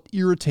felt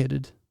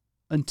irritated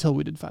until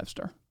we did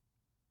 5-star.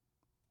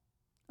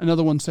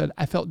 Another one said,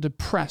 I felt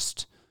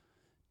depressed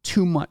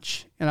too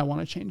much and I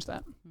want to change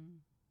that. Mm-hmm.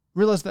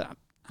 Realize that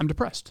I'm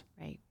depressed.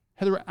 Right.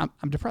 Heather,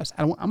 I'm depressed.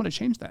 I'm going to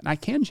change that, and I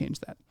can change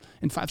that.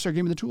 And 5-star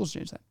gave me the tools to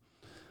change that.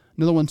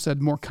 Another one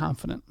said more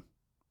confident.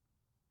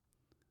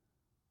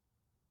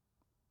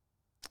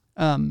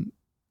 Another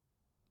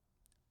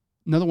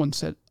one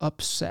said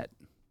upset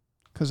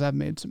because I've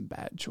made some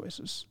bad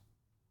choices.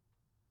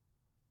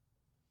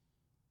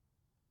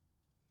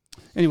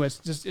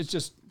 Anyways, it's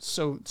just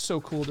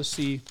so cool to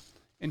see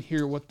and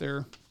hear what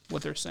they're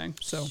saying.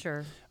 So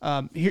sure.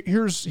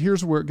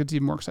 Here's where it gets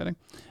even more exciting.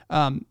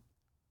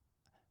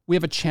 We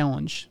have a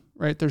challenge,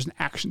 right? There's an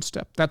action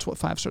step. That's what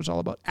 5-star is all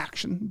about.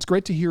 Action. It's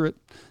great to hear it.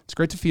 It's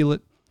great to feel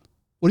it.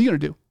 What are you going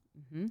to do?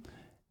 Mm-hmm.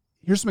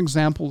 Here's some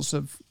examples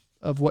of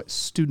what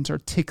students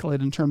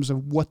articulate in terms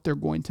of what they're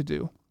going to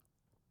do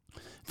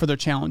for their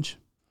challenge.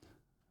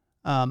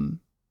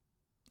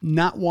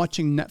 Not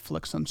watching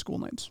Netflix on school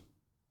nights.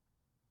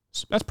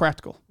 So that's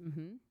practical.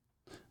 Mm-hmm.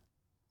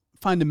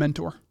 Find a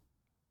mentor.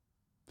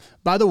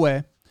 By the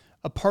way,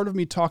 a part of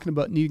me talking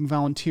about needing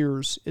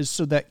volunteers is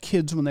so that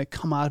kids, when they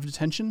come out of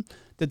detention,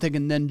 that they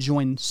can then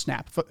join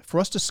SNAP. For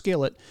us to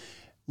scale it,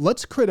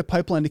 let's create a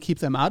pipeline to keep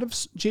them out of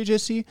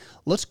JJC.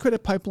 Let's create a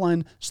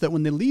pipeline so that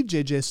when they leave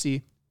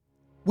JJC,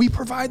 we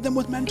provide them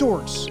with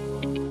mentors.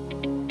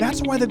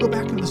 That's why they go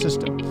back into the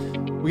system.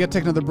 We got to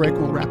take another break.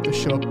 We'll wrap this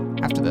show up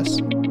after this.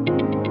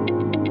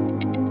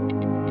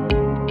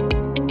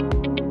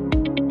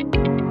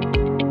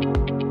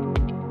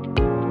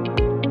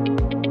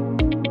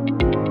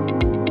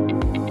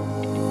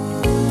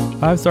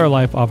 5-Star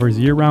Life offers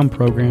year-round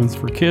programs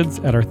for kids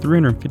at our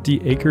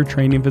 350-acre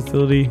training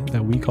facility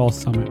that we call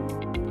Summit.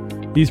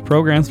 These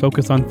programs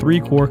focus on 3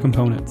 core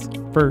components.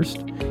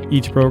 First,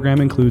 each program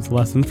includes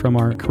lessons from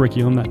our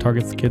curriculum that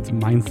targets kids'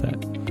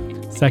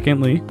 mindset.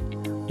 Secondly,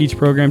 each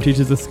program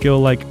teaches a skill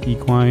like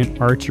equine,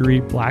 archery,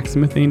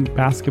 blacksmithing,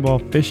 basketball,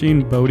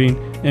 fishing, boating,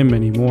 and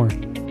many more.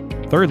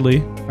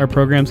 Thirdly, our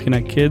programs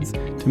connect kids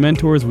to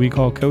mentors we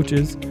call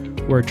coaches,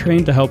 who are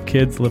trained to help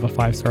kids live a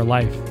 5-star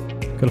life.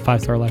 Go to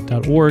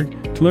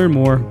 5starlife.org to learn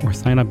more or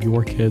sign up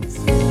your kids.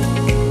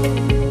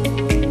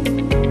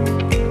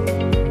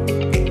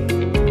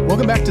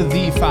 Welcome back to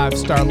the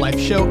 5-Star Life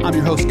Show. I'm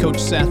your host, Coach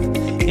Seth,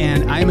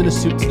 and I am in a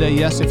suit today.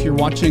 Yes, if you're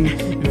watching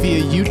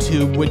via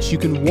YouTube, which you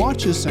can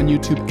watch us on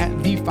YouTube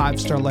at the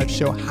 5-Star Life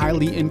Show,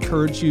 highly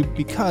encourage you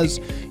because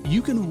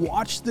you can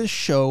watch this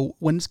show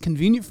when it's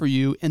convenient for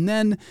you, and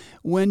then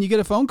when you get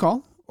a phone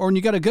call or when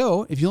you got to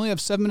go, if you only have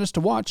 7 minutes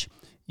to watch,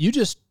 you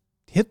just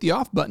hit the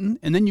off button,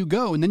 and then you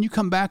go, and then you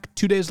come back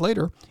 2 days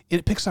later, and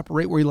it picks up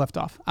right where you left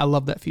off. I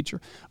love that feature.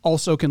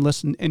 Also can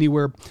listen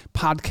anywhere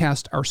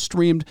podcasts are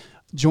streamed,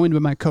 joined by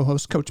my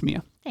co-host, Coach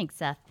Mia. Thanks,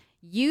 Seth.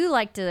 You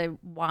like to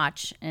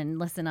watch and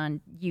listen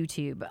on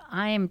YouTube.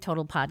 I am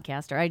total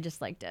podcaster. I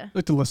just like to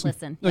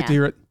listen. Like to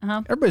hear it.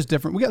 Uh-huh. Everybody's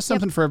different. We got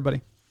something for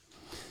everybody.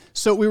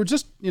 So we were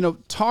just,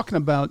 talking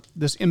about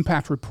this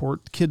impact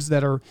report, kids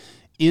that are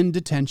in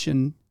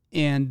detention,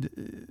 and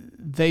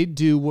they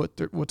do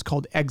what's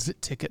called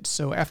exit tickets.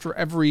 So after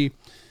every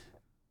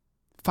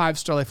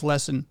 5-Star Life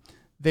lesson,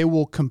 they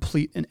will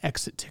complete an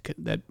exit ticket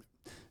that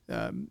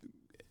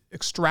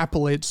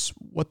extrapolates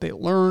what they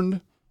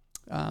learned,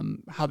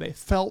 how they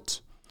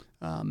felt,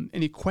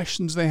 any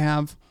questions they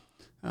have,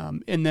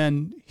 and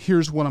then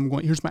here's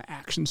my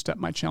action step,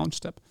 my challenge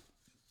step.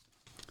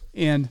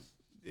 And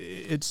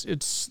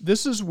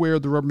this is where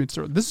the rubber meets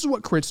the road. This is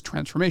what creates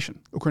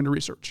transformation, according to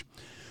research.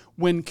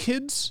 When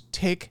kids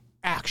take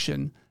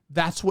action,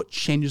 that's what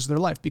changes their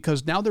life,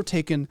 because now they're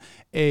taking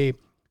a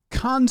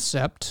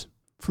concept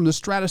from the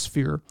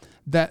stratosphere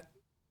that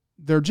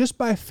they're just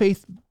by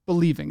faith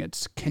believing.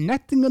 It's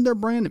connecting in their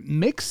brain. It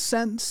makes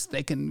sense.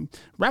 They can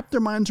wrap their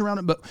minds around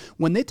it. But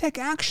when they take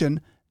action,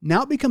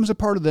 now it becomes a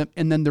part of them.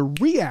 And then the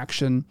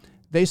reaction,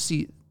 they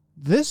see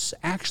this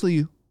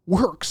actually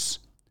works.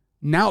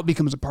 Now it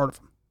becomes a part of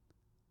them.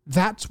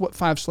 That's what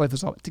Five Star Life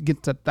is all about, to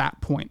get to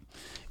that point.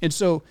 And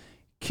so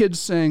kids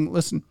saying,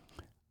 listen,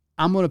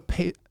 I'm going to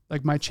pay,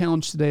 like my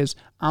challenge today is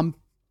I'm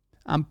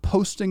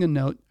posting a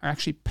note, or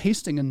actually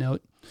pasting a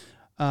note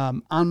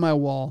on my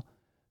wall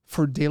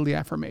for daily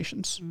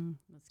affirmations.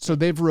 So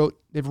they've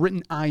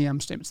written I am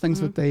statements, things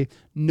that they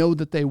know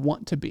that they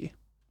want to be.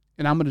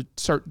 And I'm going to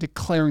start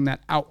declaring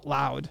that out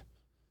loud.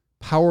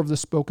 Power of the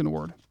spoken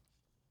word.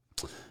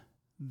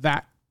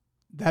 That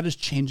is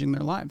changing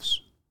their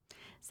lives.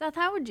 Seth,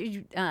 how would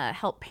you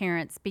help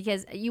parents?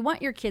 Because you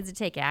want your kids to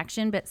take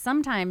action, but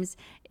sometimes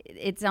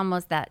it's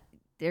almost that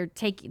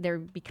they're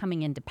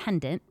becoming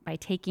independent by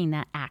taking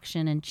that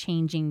action and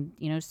changing,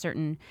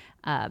 certain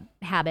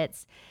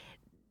habits.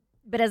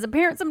 But as a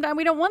parent, sometimes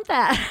we don't want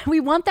that. We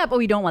want that, but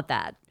we don't want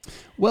that.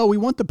 Well, we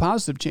want the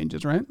positive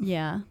changes, right?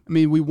 Yeah. I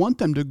mean, we want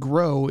them to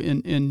grow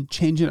and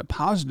change in a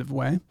positive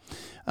way.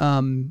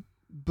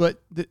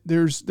 But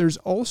there's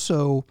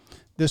also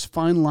this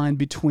fine line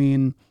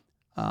between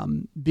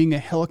being a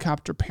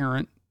helicopter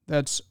parent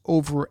that's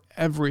over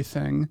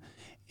everything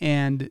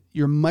and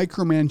you're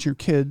micromanaging your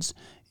kids,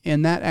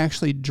 and that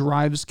actually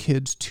drives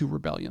kids to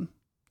rebellion.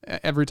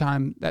 Every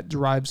time that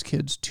drives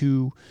kids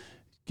to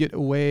get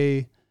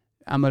away,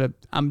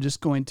 I'm just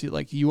going to,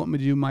 like, you want me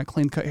to do my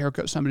clean cut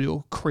haircut, so I'm going to do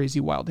a crazy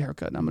wild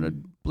haircut, and I'm going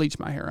to bleach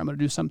my hair. I'm going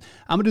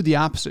to do the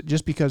opposite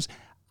just because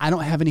I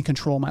don't have any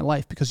control of my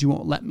life because you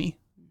won't let me.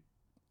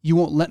 You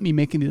won't let me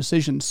make any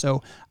decisions.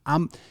 So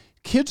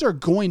kids are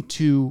going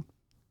to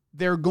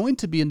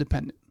be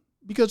independent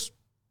because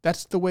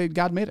that's the way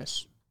God made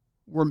us.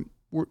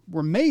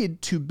 We're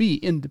made to be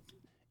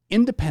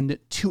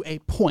independent to a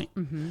point.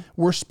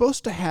 We're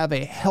supposed to have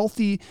a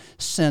healthy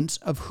sense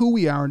of who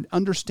we are and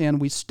understand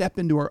we step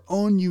into our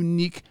own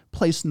unique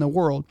place in the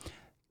world.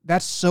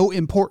 That's so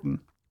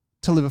important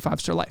to live a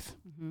 5-star life.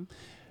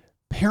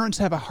 Parents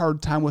have a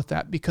hard time with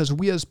that because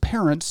we as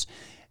parents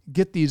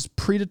get these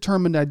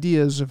predetermined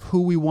ideas of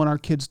who we want our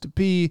kids to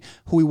be,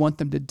 who we want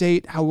them to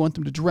date, how we want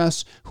them to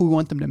dress, who we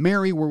want them to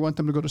marry, where we want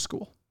them to go to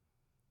school.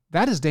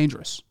 That is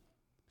dangerous.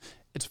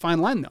 It's a fine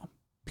line though,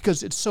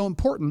 because it's so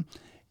important.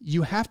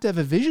 You have to have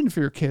a vision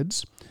for your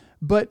kids,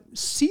 but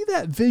see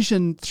that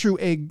vision through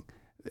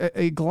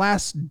a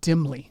glass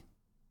dimly.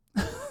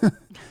 Does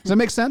that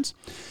make sense?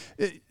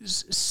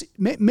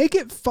 Make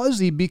it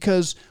fuzzy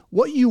because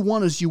what you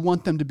want is you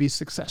want them to be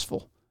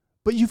successful.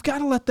 But you've got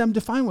to let them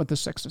define what the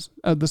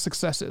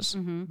success is,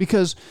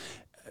 because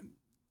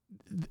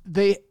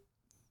they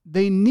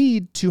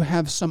need to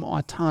have some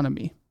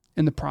autonomy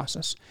in the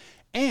process.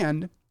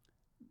 And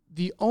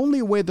the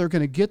only way they're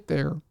going to get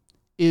there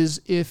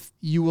is if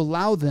you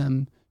allow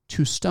them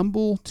to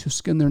stumble, to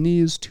skin their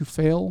knees, to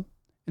fail,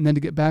 and then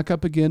to get back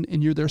up again,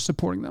 and you're there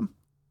supporting them.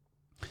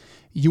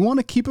 You want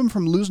to keep them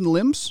from losing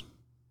limbs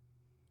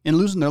and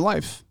losing their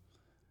life.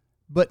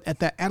 But at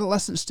that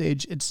adolescent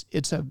stage,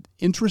 it's an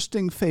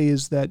interesting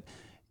phase that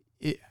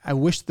I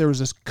wish there was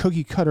this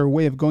cookie cutter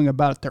way of going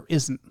about it. There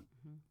isn't.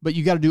 But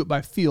you got to do it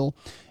by feel.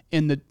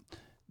 And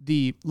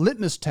the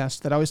litmus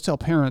test that I always tell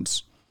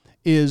parents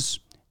is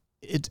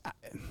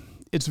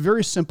it's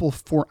very simple.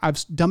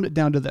 I've dumbed it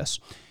down to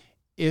this.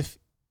 If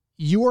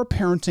you are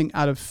parenting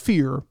out of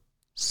fear,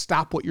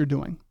 stop what you're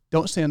doing.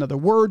 Don't say another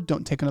word.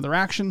 Don't take another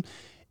action.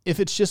 If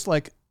it's just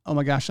like, oh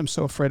my gosh, I'm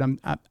so afraid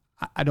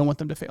I don't want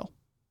them to fail.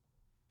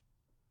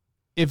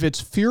 If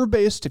it's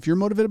fear-based, if you're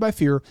motivated by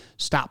fear,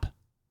 stop.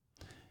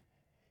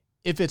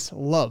 If it's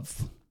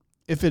love,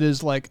 if it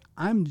is like,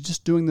 I'm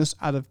just doing this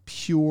out of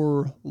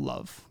pure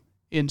love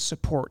in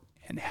support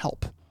and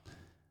help,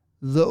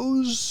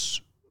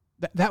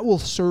 that will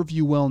serve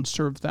you well and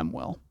serve them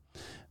well.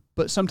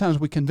 But sometimes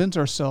we convince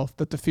ourselves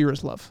that the fear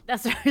is love.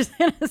 That's what I was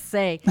going to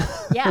say.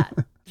 Yeah.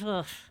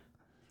 Ugh.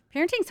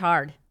 Parenting's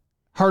hard.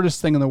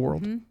 Hardest thing in the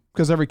world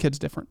because every kid's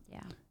different.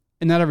 Yeah.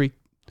 And not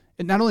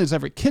only is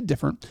every kid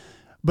different,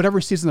 but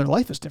every season of their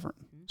life is different.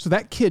 So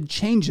that kid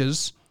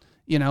changes,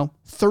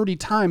 30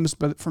 times,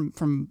 but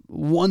from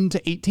 1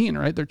 to 18,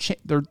 right?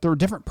 They're a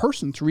different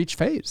person through each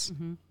phase.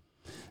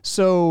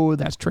 So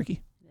that's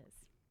tricky. It is.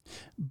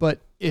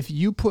 But if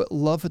you put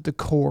love at the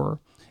core,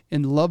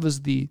 and love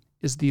is the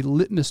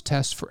litmus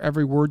test for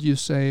every word you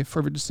say, for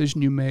every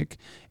decision you make,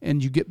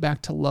 and you get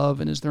back to love,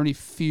 and is there any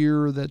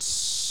fear that's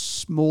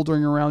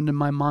smoldering around in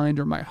my mind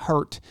or my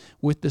heart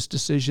with this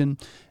decision?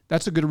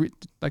 That's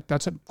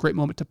that's a great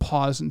moment to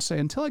pause and say,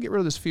 until I get rid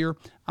of this fear,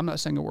 I'm not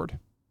saying a word.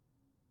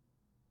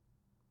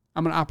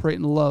 I'm going to operate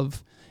in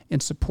love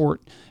and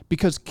support,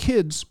 because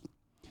kids,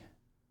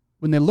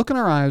 when they look in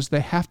our eyes, they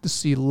have to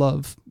see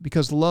love,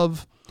 because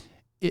love,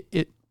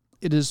 it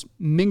is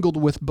mingled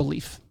with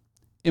belief.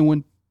 And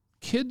when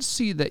kids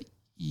see that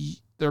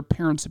their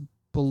parents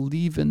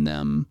believe in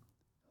them,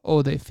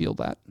 they feel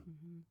that.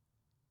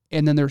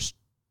 And then there's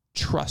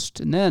trust.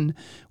 And then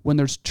when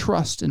there's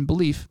trust and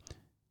belief,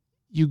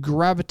 you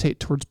gravitate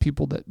towards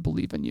people that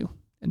believe in you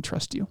and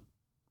trust you.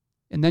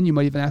 And then you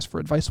might even ask for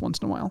advice once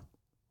in a while.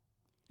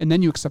 And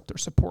then you accept their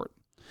support.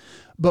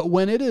 But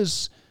when it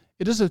is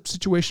a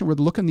situation where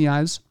they look in the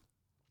eyes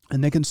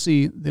and they can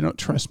see they don't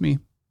trust me,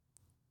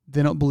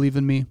 they don't believe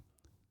in me,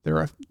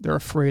 they're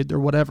afraid, they're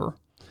whatever.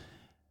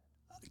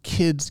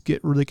 Kids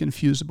get really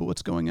confused about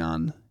what's going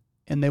on,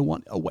 and they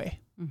want away.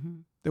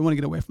 Mm-hmm. They want to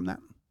get away from that.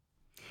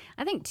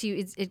 I think too,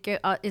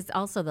 it's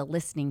also the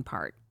listening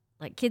part.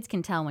 Like, kids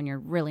can tell when you're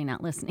really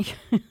not listening.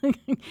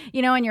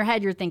 You know, in your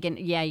head you're thinking,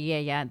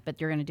 yeah, but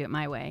you're going to do it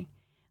my way.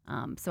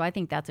 So I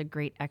think that's a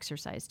great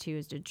exercise too,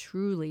 is to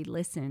truly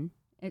listen.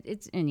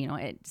 It's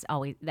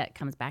always, that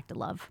comes back to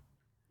love.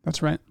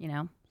 That's right. You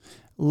know,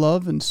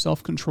 love and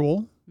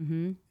self-control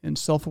and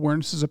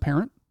self-awareness as a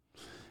parent.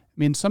 I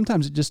mean,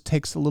 sometimes it just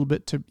takes a little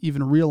bit to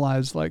even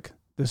realize, like,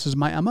 this is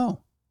my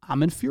MO.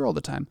 I'm in fear all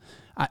the time.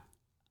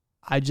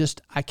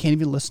 I can't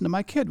even listen to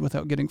my kid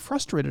without getting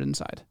frustrated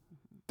inside.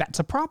 That's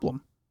a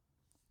problem.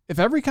 If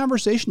every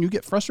conversation you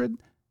get frustrated,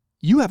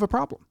 you have a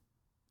problem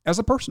as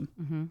a person.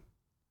 Mm-hmm.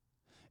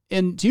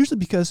 And it's usually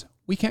because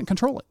we can't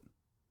control it.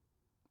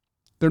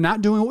 They're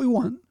not doing what we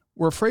want.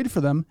 We're afraid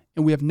for them,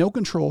 and we have no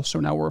control, so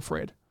now we're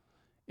afraid.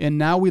 And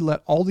now we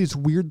let all these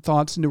weird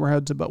thoughts into our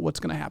heads about what's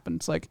going to happen.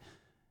 It's like,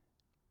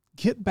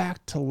 get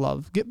back to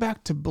love. Get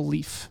back to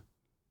belief.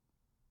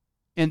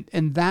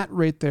 And that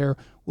right there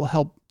will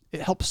help.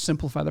 It helps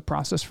simplify the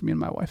process for me and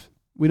my wife.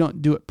 We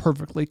don't do it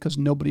perfectly because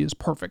nobody is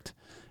perfect,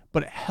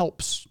 but it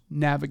helps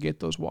navigate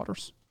those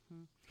waters.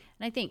 And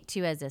I think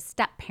too, as a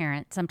step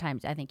parent,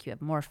 sometimes I think you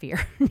have more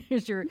fear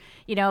because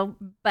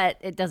but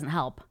it doesn't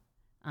help.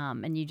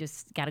 And you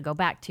just got to go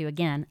back to,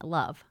 again,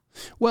 love.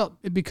 Well,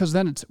 because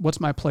then it's what's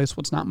my place,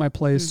 what's not my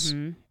place.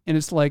 Mm-hmm. And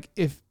it's like,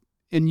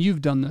 and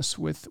you've done this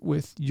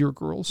with your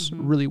girls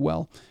really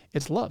well,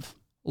 it's love.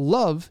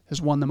 Love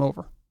has won them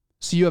over.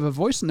 So you have a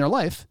voice in their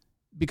life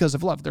because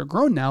of love. They're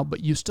grown now,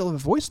 but you still have a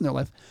voice in their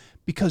life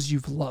because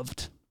you've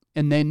loved.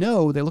 And they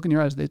know, they look in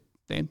your eyes,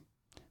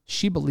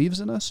 she believes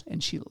in us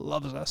and she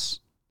loves us.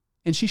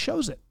 And she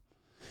shows it.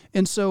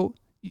 And so,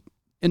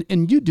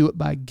 and you do it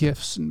by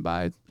gifts and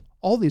by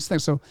all these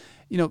things. So,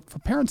 for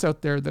parents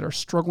out there that are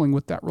struggling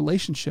with that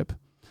relationship,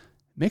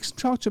 make some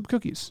chocolate chip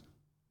cookies.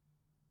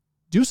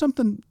 Do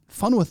something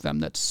fun with them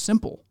that's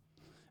simple.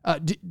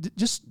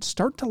 Just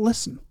start to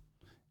listen.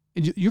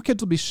 And your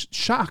kids will be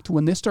shocked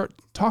when they start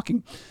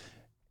talking.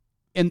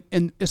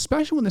 And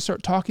especially when they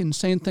start talking and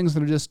saying things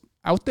that are just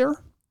out there,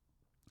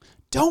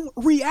 don't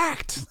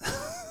react.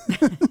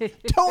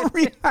 Don't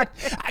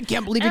react. I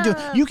can't believe you're doing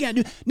it. You can't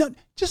do it. No,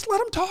 just let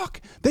them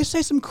talk. They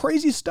say some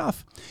crazy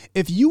stuff.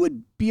 If you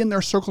would be in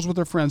their circles with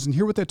their friends and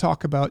hear what they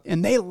talk about,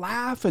 and they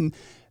laugh, and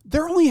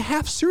they're only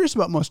half serious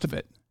about most of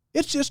it.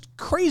 It's just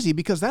crazy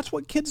because that's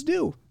what kids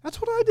do. That's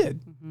what I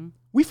did. Mm-hmm.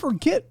 We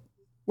forget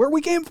where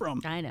we came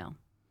from. I know.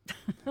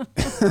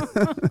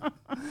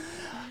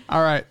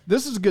 All right.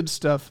 This is good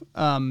stuff.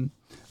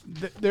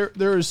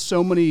 There is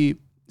so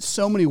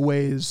many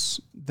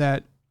ways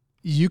that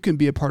you can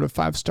be a part of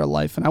 5-Star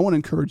Life. And I want to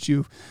encourage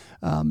you,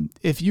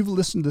 if you've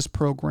listened to this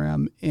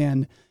program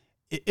and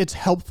it's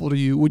helpful to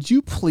you, would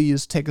you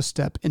please take a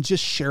step and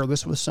just share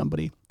this with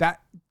somebody? That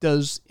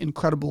does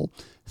incredible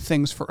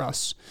things for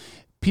us.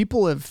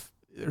 There's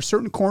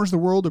certain corners of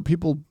the world where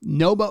people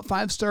know about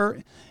 5-Star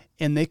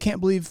and they can't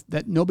believe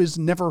that nobody's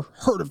never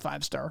heard of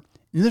 5-Star.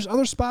 And there's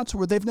other spots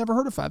where they've never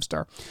heard of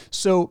 5-Star.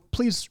 So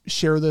please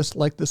share this,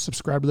 like this,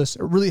 subscribe to this.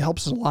 It really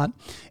helps us a lot.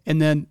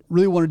 And then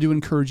really wanted to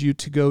encourage you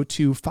to go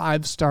to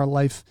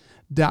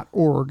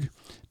 5starlife.org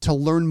to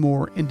learn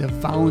more and to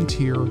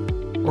volunteer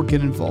or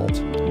get involved.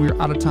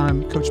 We're out of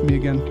time. Coach me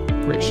again.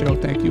 Great show.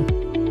 Thank you.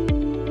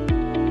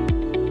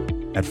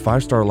 At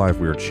 5-Star Life,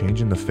 we are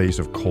changing the face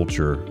of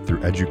culture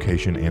through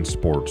education and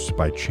sports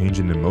by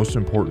changing the most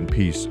important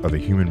piece of a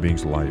human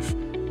being's life,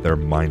 their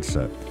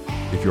mindset.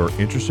 If you are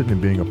interested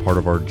in being a part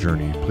of our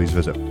journey, please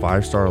visit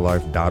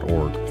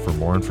 5starlife.org for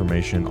more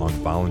information on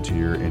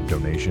volunteer and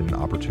donation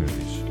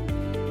opportunities.